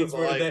Cultural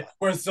Philippines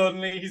where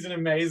suddenly he's an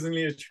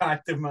amazingly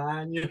attractive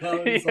man. It's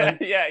yeah,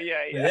 like,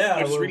 yeah.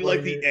 I just really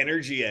like the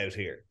energy out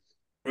here.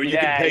 Where you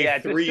can pay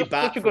 $3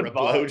 baht for a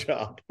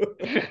blowjob.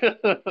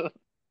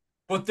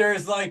 But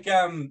there's like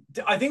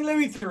I think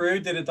Louis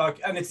Theroux did a doc,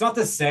 and it's not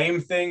the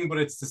same thing, but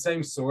it's the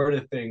same sort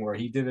of thing where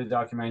he did a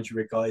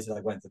documentary with guys that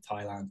like went to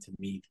Thailand to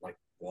meet like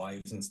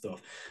wives and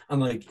stuff,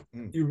 and like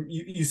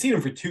you see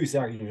them for 2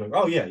 seconds, and you're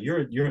like, oh yeah,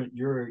 you're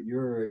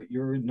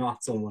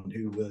not someone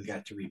who will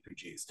get to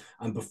reproduce.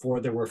 And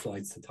before there were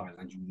flights to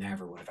Thailand, you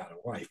never would have had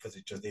a wife because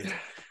it just isn't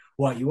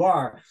what you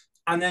are.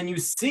 And then you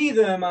see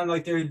them and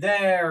like they're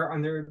there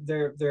and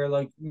they're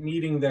like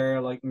meeting their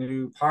like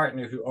new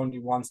partner who only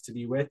wants to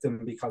be with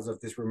them because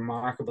of this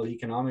remarkable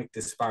economic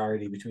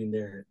disparity between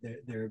their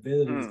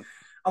abilities.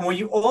 And what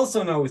you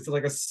also know is that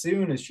like as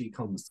soon as she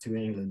comes to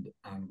England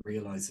and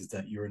realizes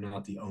that you're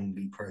not the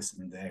only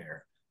person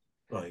there,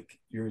 like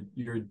you're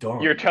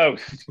done. You're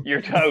toast.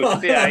 You're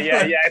toast.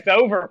 Yeah. It's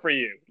over for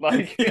you.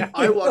 Like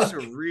I watched a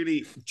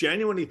really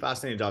genuinely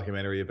fascinating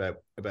documentary about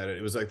it.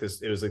 It was like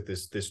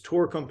this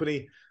tour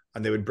company.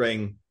 And they would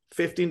bring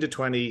 15 to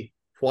 20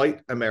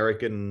 white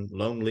American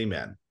lonely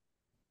men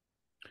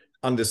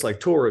on this like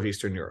tour of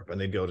Eastern Europe.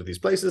 And they'd go to these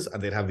places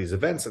and they'd have these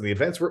events. And the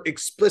events were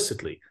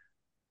explicitly,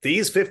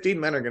 these 15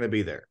 men are going to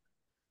be there.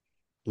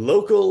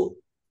 Local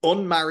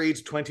unmarried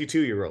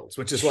 22-year-olds,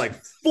 which is like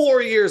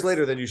 4 years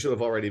later than you should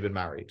have already been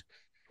married.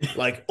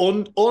 Like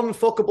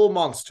unfuckable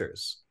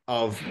monsters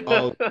of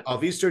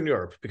Eastern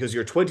Europe because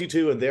you're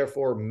 22 and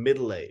therefore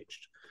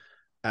middle-aged.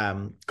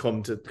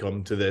 Come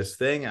to this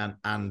thing and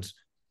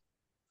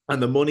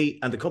the money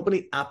and the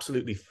company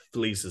absolutely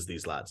fleeces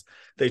these lads.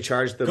 They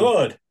charge them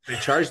good. They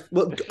charge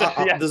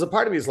there's a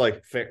part of me is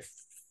like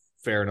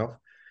fair enough.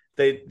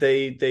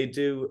 They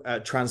do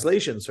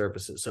translation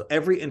services. So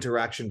every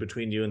interaction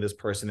between you and this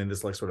person in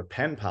this like sort of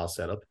pen pal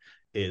setup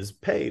is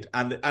paid.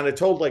 And it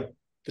told like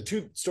the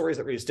 2 stories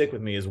that really stick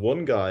with me is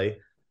one guy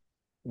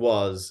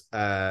was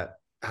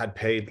had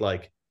paid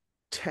like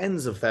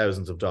tens of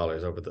thousands of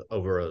dollars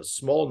over a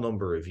small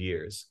number of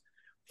years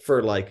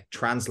for like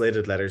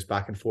translated letters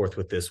back and forth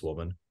with this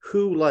woman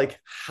who like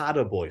had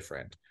a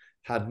boyfriend,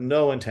 had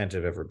no intent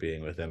of ever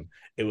being with him.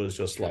 It was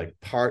just like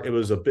it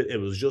was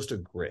just a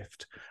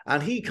grift.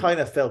 And he kind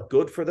of felt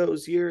good for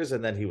those years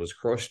and then he was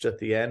crushed at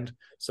the end.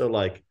 So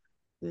like,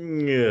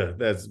 yeah,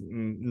 that's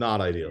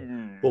not ideal.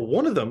 But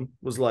one of them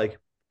was like,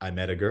 I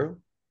met a girl.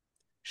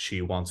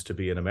 She wants to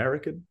be an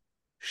American.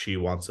 She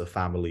wants a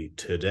family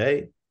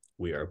today.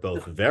 We are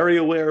both very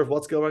aware of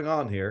what's going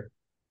on here.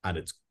 And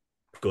it's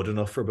good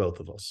enough for both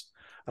of us.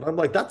 And I'm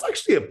like, that's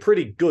actually a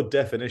pretty good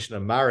definition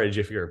of marriage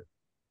if you're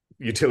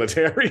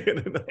utilitarian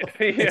enough.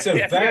 It's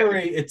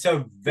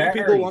a very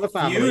people want a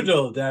family.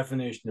 Feudal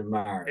definition of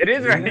marriage. It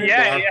is right.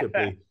 Yeah.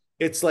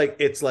 It's like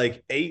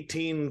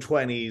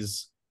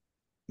 1820s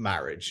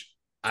marriage.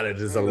 And it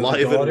is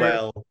alive and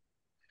well.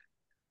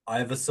 I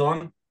have a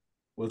son.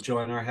 We'll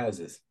join our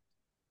houses.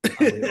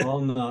 And we all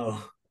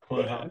know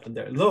what happened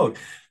there. Look,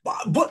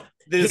 but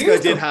this guy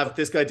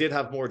did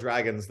have more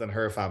dragons than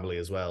her family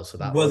as well. So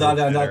that's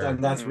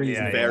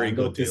reasonable. Very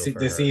good. The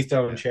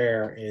Seastone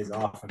chair is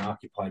often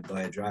occupied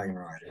by a dragon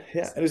rider.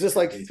 Yeah, it was this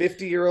like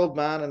 50-year-old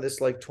man and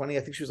this like 20. I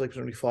think she was like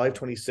 25,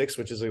 26,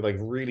 which is like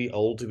really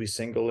old to be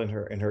single in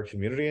her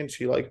community. And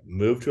she like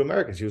moved to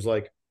America. She was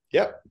like,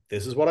 "Yep,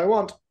 this is what I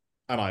want,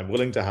 and I'm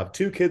willing to have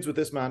 2 kids with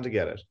this man to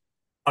get it."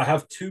 I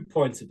have 2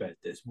 points about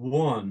this.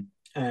 One,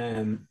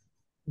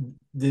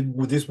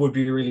 this would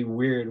be a really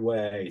weird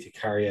way to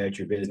carry out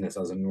your business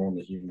as a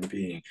normal human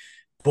being,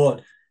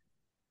 but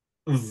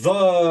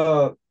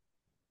the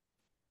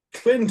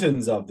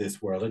Clintons of this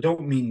world, I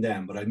don't mean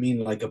them, but I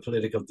mean like a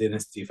political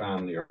dynasty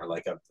family or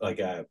like a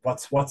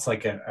what's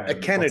like a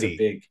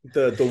Kennedy,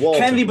 the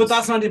Waltons, Kennedy, but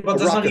that's not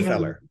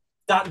even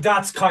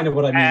that's kind of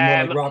what I mean,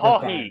 more like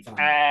Robert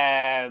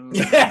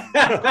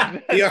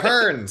the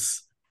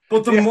Aherns.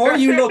 But the more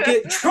you look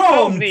at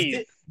Trump,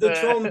 the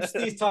Trumps,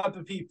 these type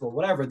of people,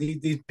 whatever,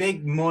 these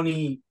big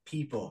money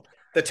people.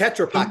 The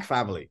Tetra Pak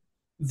family.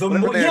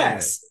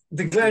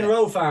 The Glen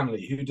Rowe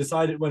family, who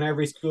decided when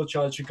every school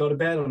child should go to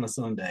bed on a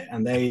Sunday,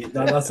 and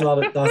that's a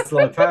lot of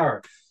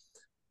power.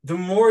 The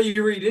more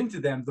you read into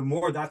them, the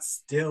more that's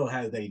still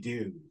how they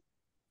do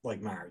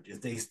like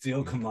marriages. They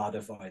still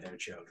commodify their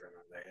children,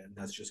 and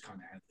that's just kind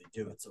of how they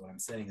do it. So what I'm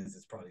saying is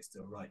it's probably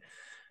still right.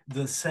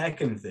 The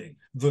second thing,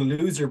 the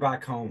loser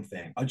back home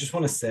thing. I just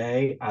want to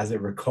say, as a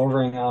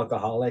recovering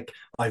alcoholic,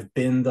 I've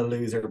been the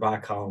loser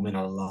back home in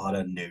a lot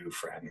of new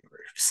friend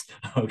groups.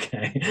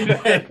 Okay.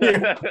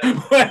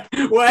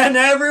 When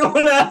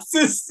everyone else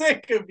is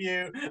sick of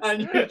you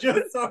and you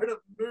just sort of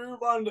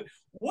move on to,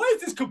 why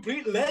is this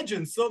complete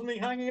legend suddenly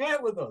hanging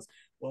out with us?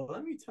 Well,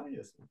 let me tell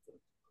you something.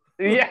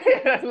 Yeah.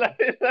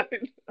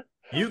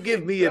 You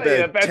give me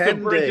about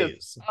 10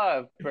 days.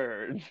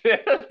 Birds.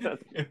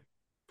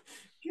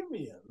 Give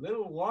me a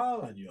little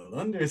while and you'll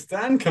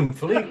understand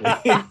completely.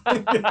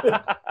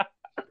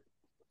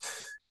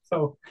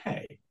 So,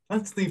 hey,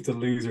 let's leave the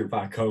loser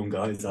back home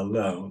guys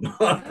alone.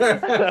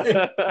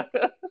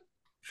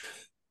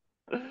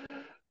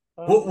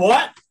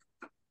 What?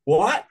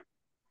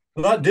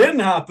 That didn't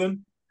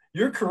happen.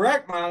 You're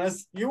correct,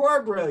 Manus. You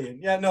are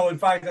brilliant. Yeah, no, in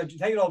fact, I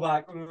take it all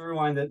back. I'm going to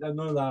rewind it. None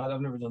of that.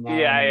 I've never done that.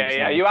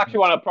 Yeah. You actually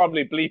want to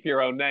probably bleep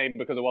your own name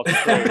because it wasn't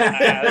true.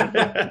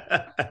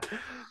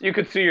 You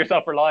could sue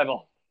yourself for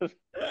libel.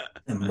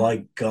 And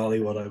my golly,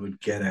 what I would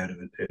get out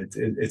of it.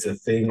 It's a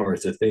thing, or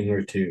it's a thing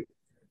or two.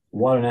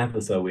 What an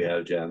episode we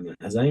have, gentlemen.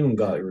 Has anyone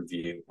got a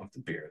review of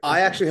the beer? I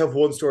actually have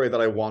one story that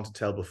I want to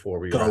tell before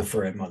we go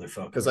for it,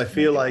 motherfucker. Because I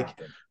feel like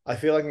I'm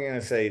going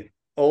to say,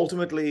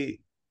 ultimately,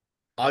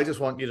 I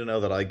just want you to know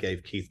that I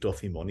gave Keith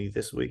Duffy money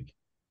this week.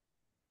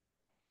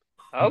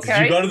 Okay.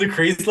 Did you go to the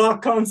Crease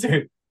Lock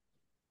concert?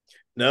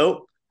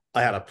 No,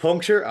 I had a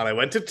puncture and I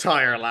went to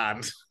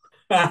Tireland.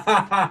 Wait,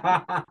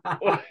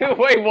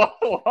 what?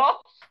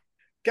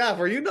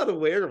 Gav, are you not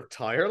aware of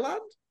Tireland?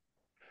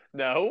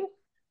 No.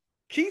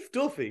 Keith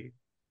Duffy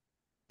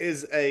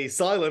is a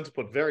silent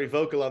but very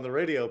vocal on the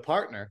radio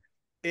partner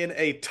in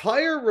a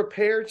tire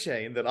repair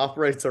chain that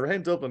operates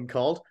around Dublin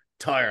called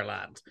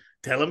Tireland.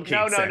 Tell him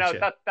Keith sent you.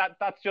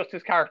 That's just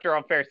his character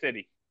on Fair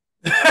City.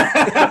 That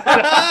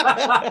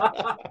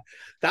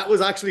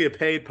was actually a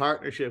paid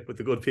partnership with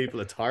the good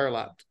people at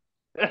Tireland,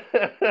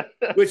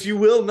 which you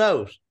will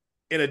note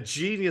in a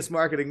genius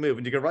marketing move,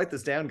 and you can write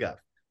this down, Gav,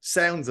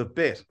 sounds a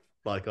bit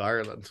like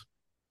Ireland.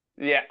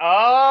 Yeah.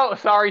 Oh,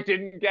 sorry,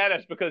 didn't get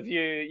it because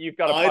you've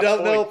got. I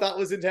don't know if that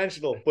was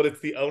intentional, but it's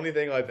the only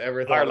thing I've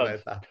ever thought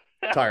about that.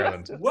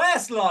 Ireland.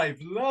 Westlife,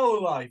 low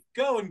life,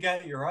 go and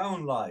get your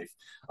own life.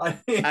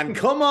 And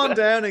come on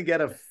down and get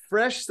a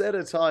fresh set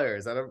of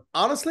tires at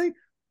honestly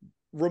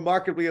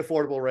remarkably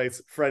affordable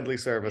rates, friendly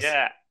service.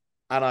 Yeah.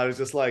 And I was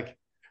just like,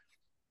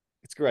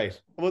 it's great.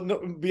 Well, no,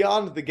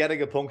 beyond the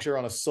getting a puncture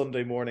on a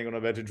Sunday morning when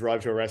I'm about to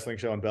drive to a wrestling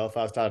show in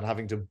Belfast and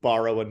having to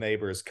borrow a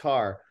neighbor's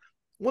car,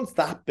 once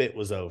that bit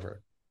was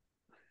over.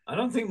 I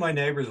don't think my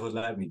neighbors would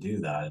let me do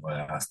that if I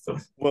asked them.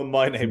 Well,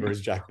 my neighbor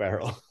is Jack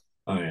Barrel.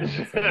 Oh yeah.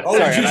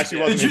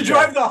 Sorry, did you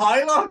drive the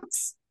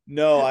Hilux?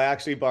 No, I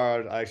actually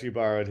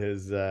borrowed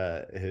his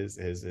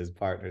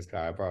partner's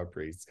car. I borrowed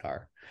Priest's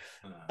car.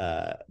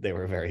 They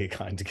were very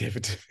kind to give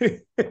it to me.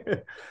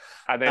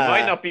 And they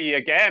might not be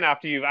again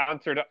after you've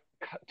answered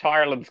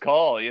Tireland's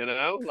call, you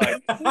know? Like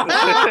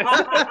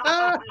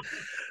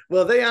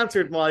well, they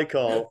answered my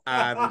call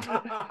and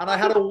I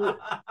had a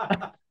wonderful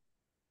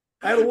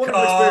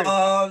experience.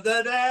 Come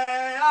the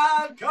day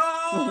and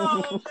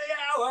come the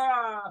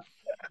hour.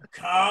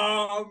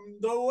 Come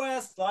the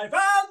Westlife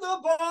and the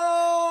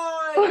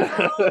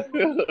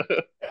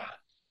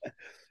boys.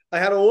 I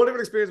had a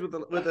wonderful experience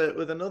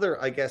with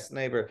another, I guess,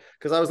 neighbor,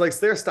 because I was like,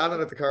 they're standing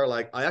at the car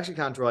like, I actually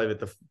can't drive it.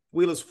 The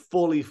wheel is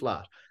fully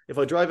flat. If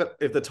I drive it,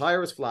 if the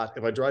tire is flat,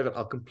 if I drive it,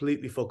 I'll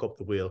completely fuck up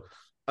the wheel.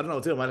 I don't know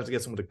what to do. I might have to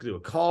get someone to do a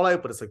call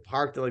out, but it's like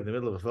parked in like the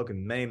middle of a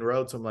fucking main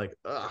road. So I'm like,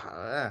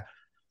 ugh.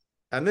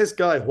 And this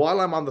guy, while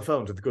I'm on the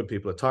phone to the good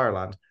people at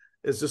Tireland,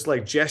 is just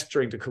like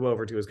gesturing to come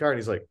over to his car. And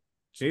he's like,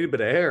 do you need a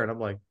bit of air? And I'm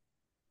like,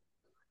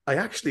 I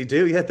actually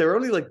do. Yeah, they're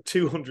only like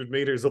 200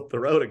 meters up the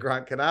road at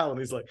Grand Canal. And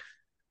he's like,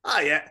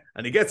 yeah.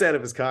 And he gets out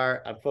of his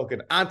car and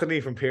fucking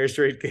Anthony from Pier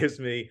Street gives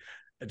me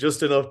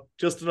just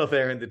enough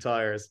air in the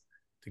tires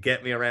to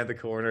get me around the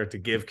corner to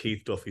give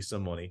Keith Duffy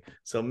some money.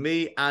 So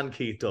me and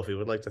Keith Duffy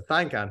would like to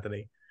thank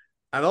Anthony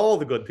and all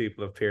the good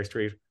people of Pier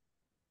Street.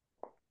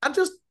 And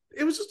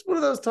it was just one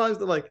of those times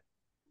that like,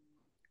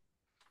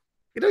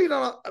 you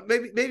know,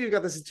 maybe you've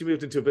got this since you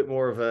moved into a bit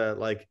more of a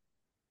like,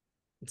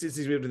 since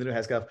he's moved into the new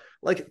house, Gav,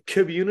 like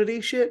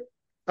community shit.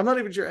 I'm not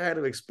even sure how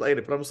to explain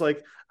it, but I'm just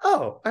like,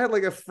 oh, I had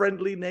like a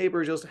friendly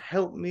neighbor just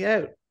help me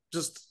out,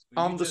 just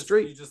on the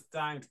street. You just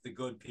thanked the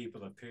good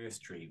people of Pier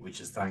Street,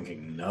 which is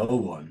thanking no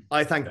one.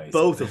 I thank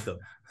both of them.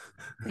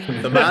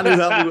 The man who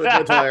helped me with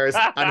the tires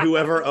and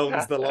whoever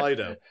owns the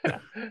Lido.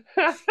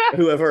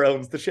 Whoever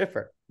owns the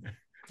shipper.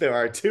 There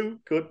are two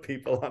good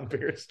people on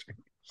Pier Street.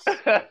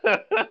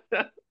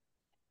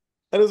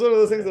 And it was one of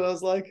those things that I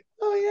was like,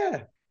 oh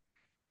yeah.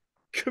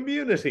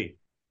 Community.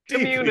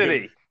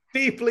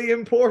 Deeply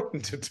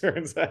important, it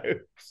turns out.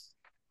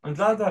 I'm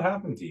glad that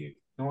happened to you.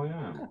 No, I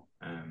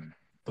am.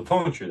 The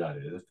puncture, that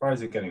is. As far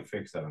as it getting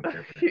fixed, I don't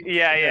care.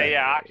 Yeah.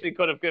 I actually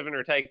could have given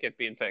or take it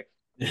being fixed.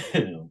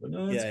 But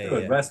no, it's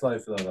good. Best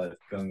life for the life.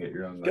 Go and get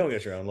your own life. Go and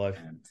get your own life.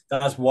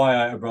 That's why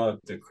I brought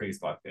up the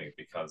Chris Lock thing,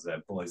 because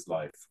Boys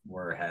Life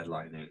were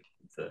headlining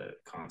the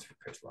concert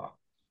Chris Lock.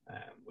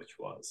 which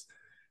was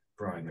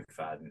Brian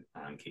McFadden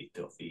and Keith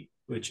Duffy,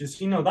 which is,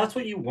 that's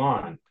what you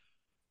want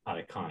at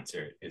a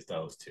concert, is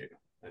those two.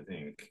 I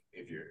think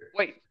if you're...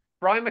 Wait,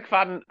 Brian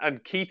McFadden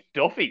and Keith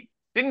Duffy?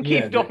 Didn't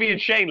Yeah, Keith Duffy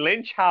and Shane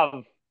Lynch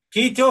have...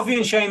 Keith Duffy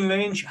and Shane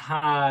Lynch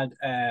had,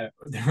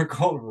 they were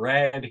called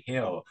Red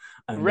Hill.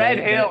 And Red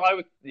Hill,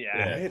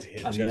 Red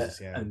Hill,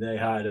 Jesus, and they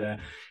had,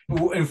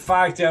 in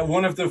fact,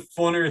 one of the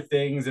funner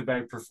things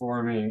about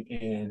performing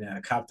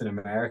in Captain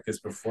America's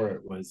before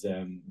it was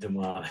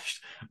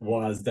demolished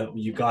was that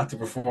you got to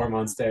perform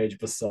on stage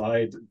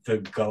beside the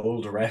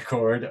gold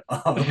record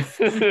of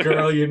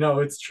Girl, You Know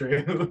It's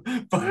True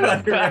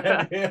by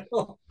Red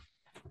Hill.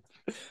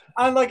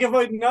 And like, if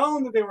I'd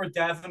known that they were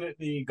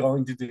definitely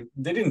going to do,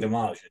 they didn't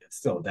demolish it, it's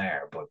still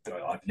there, but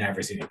I've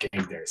never seen a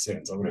gig there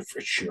since. I would have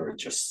for sure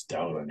just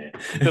stolen it.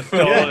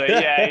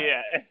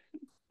 Yeah.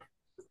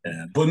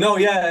 But no,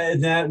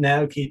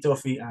 now Keith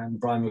Duffy and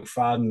Brian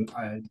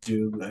McFadden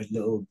do a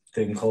little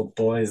thing called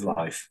Boys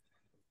Life,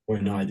 where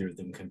neither of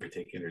them can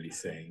particularly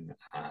sing,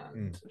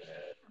 and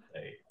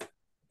they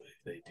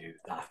do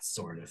that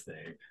sort of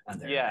thing.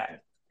 And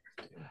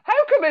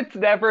how come it's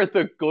never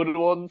the good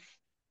ones?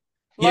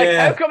 Like,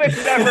 how come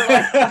it's never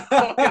like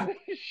fucking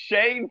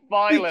Shane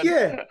Filan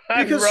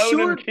and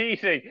Ronan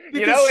Keating?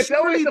 It's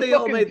always the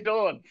fucking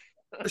duds.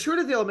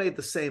 Surely they all made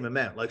the same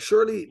amount. Like,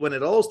 surely when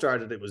it all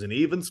started, it was an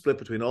even split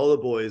between all the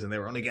boys, and they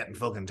were only getting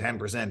fucking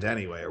 10%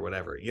 anyway, or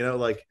whatever.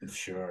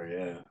 Sure,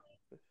 yeah.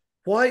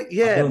 Why?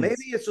 Yeah,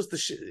 maybe it's just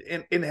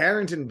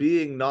inherent in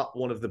being not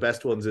one of the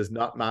best ones is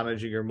not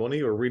managing your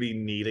money or really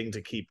needing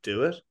to keep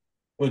to it.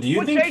 Well, do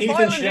you think Shane Keith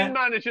Filan didn't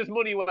manage his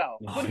money well,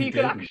 but he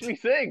could actually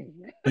sing.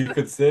 He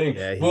could sing.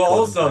 Yeah, well,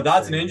 also,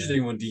 that's an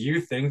interesting one. Do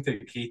you think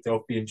that Keith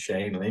Duffy and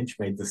Shane Lynch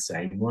made the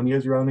same money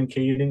as Ronan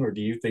Keating, or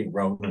do you think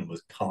Ronan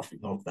was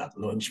coughing up that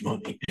lunch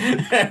money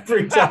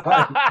every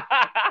time?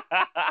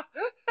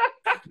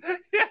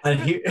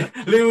 And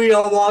Louis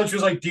L. Walsh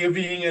was like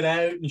divvying it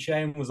out, and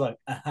Shane was like,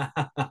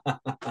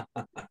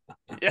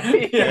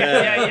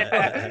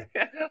 yeah.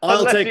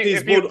 I'll take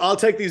these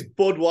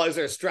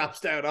Budweiser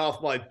straps down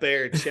off my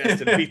bare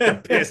chest and beat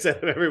the piss out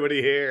of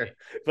everybody here,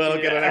 but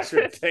I'll get an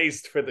extra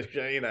taste for the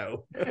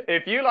Shano.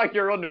 If you like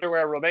your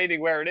underwear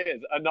remaining where it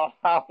is and not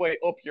halfway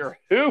up your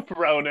hoop,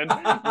 Ronan,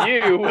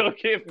 you will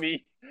give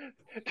me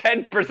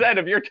 10%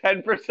 of your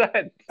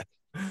 10%.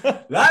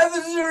 Life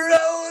is a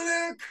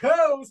roller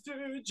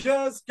coaster,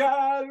 just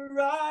gotta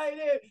ride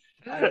it.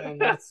 And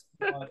that's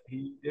what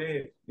he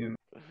did.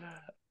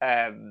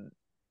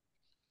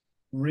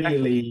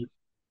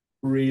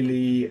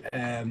 Really,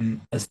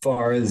 as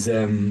far as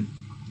a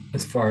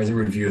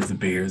review of the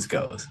beers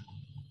goes.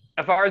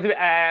 As far as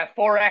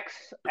 4X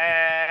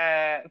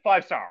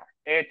 5-star.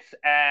 It's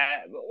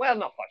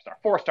not 5-star,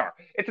 4-star.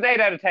 It's an 8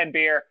 out of 10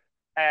 beer.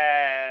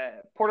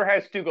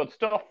 Porterhouse do good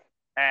stuff.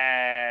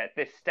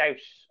 This stout,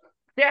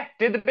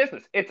 did the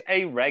business. It's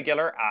a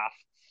regular ass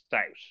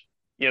stout.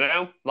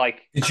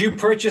 Did you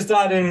purchase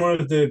that in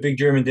one of the big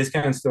German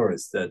discount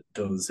stores that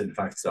does in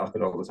fact stock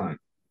it all the time?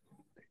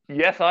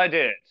 Yes, I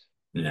did.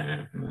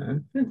 Yeah,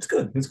 it's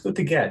good. It's good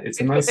to get.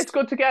 It's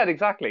good to get,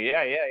 exactly.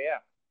 Yeah.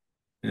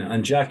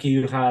 And Jackie,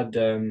 you had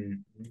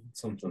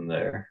something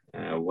there.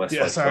 Sorry, I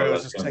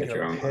was just taking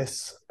a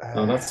piss.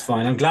 No, that's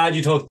fine. I'm glad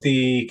you took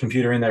the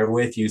computer in there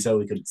with you so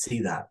we could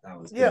see that. That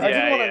was good. I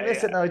didn't want to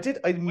miss it. No, I did.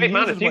 Wait,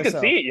 man, if you could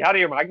see it, you had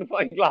your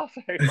magnifying glass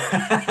out.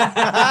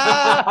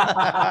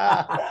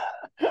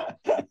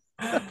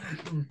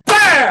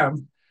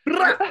 Bam!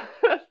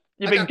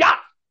 You've been got.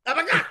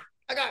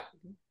 I got.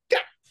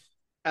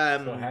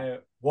 So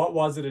what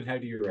was it and how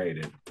do you rate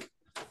it?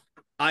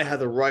 I had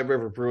the Rye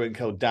River Brewing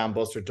Co. Dam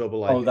Buster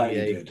Double IPA. Oh, that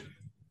you did.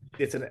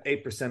 It's an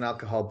 8%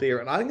 alcohol beer,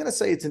 and I'm going to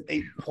say it's an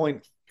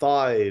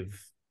 8.5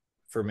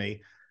 for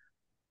me.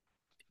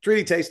 It's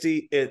really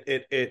tasty.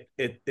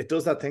 It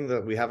does that thing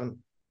that we haven't.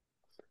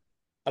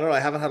 I don't know.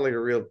 I haven't had like a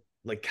real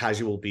like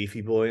casual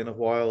beefy boy in a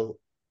while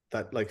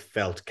that like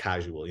felt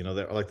casual.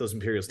 They're like those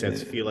Imperial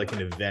Stouts feel like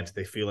an event.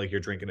 They feel like you're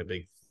drinking a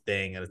big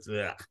thing, and it's.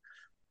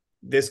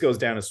 This goes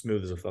down as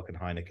smooth as a fucking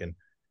Heineken,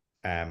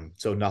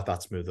 so not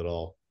that smooth at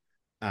all,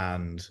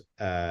 and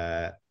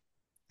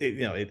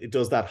it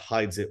does that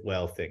hides it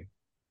well thing.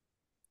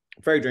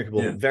 Very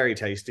drinkable, very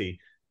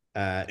tasty.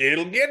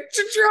 It'll get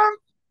you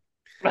drunk.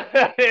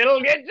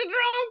 It'll get you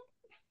drunk.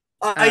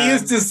 I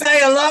used to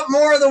say a lot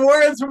more of the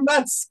words from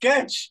that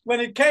sketch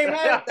when it came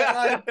out than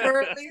I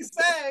currently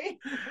say.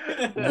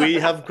 We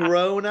have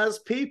grown as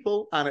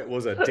people, and it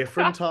was a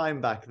different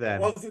time back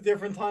then. It was a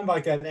different time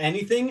back then.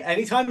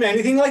 Anytime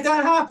anything like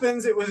that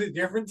happens, it was a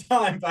different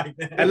time back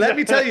then. And let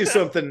me tell you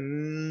something,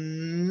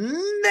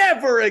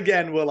 never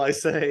again will I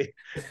say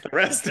the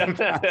rest of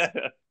that.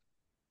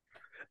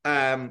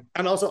 And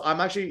also,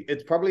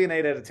 it's probably an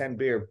 8 out of 10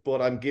 beer,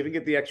 but I'm giving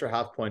it the extra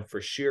half point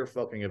for sheer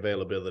fucking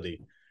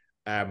availability.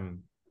 I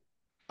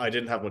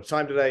didn't have much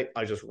time today.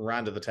 I just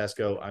ran to the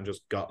Tesco and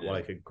just got what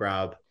I could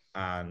grab,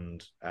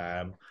 and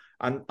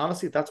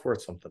honestly, that's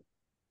worth something.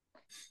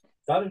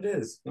 That it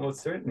is. No, it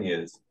certainly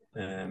is.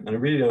 And it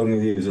really only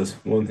leaves us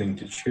one thing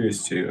to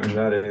choose to, and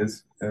that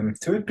is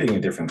to it being a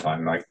different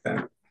time like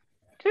then.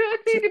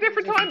 It being a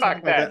different time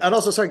back then. And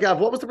also, sorry, Gav,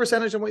 what was the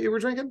percentage on what you were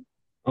drinking?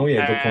 Oh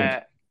yeah, good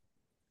point.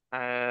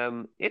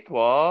 It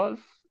was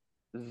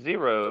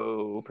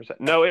 0%.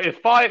 No, it is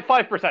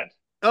 5%.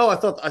 Oh, I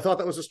thought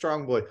that was a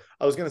strong boy.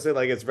 I was gonna say,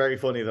 like, it's very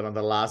funny that on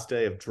the last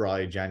day of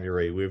dry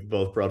January, we've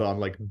both brought on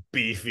like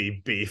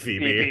beefy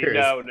beers.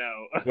 No.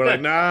 We're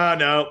like,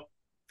 no,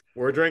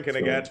 we're drinking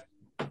again.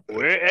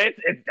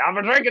 It's time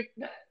for drinking.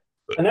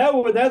 And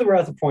now that we're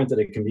at the point that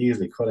it can be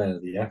easily cut out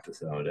of the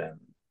episode,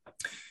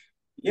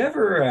 you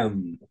ever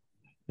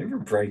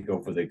break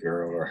up with a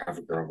girl or have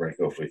a girl break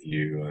up with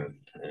you, and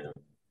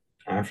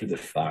after the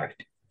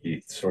fact,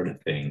 you sort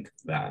of think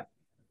that,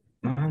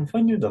 man, if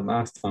I knew the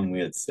last time we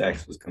had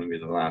sex was going to be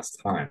the last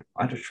time,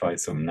 I'd have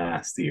tried some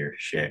nastier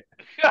shit.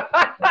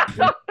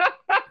 I'd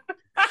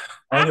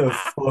have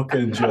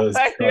fucking just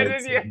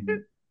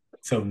tried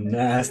some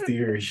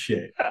nastier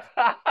shit.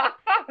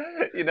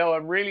 You know,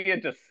 I'm really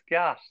into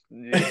scat.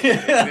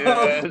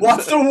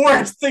 What's the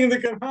worst thing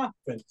that can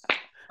happen?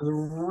 The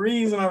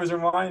reason I was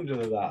reminded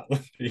of that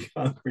was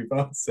because we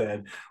both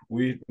said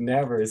we'd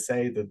never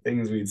say the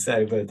things we'd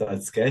say about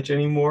that sketch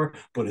anymore.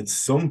 But at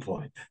some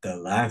point, the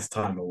last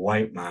time a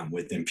white man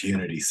with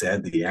impunity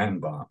said the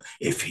N-bomb,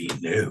 if he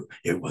knew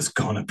it was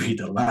going to be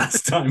the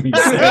last time he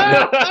said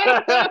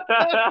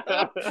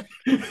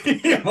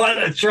it, he might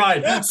have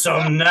tried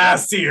some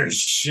nastier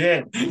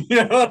shit.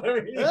 You know what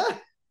I mean?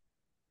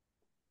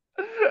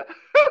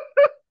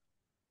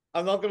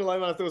 I'm not going to lie,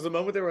 man. If there was a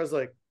moment there where I was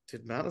like,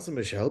 did Manus and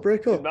Michelle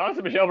break up? Yeah.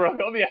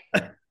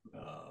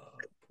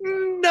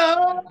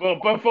 No. Well,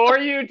 before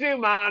you do,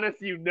 Manus,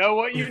 you know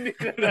what you need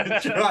to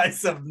try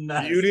some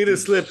nasty You need to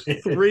slip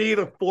 3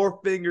 to 4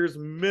 fingers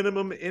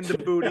minimum in the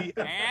booty.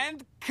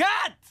 And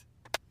cut!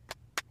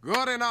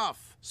 Good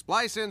enough.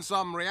 Splice in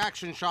some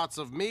reaction shots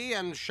of me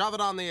and shove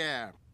it on the air.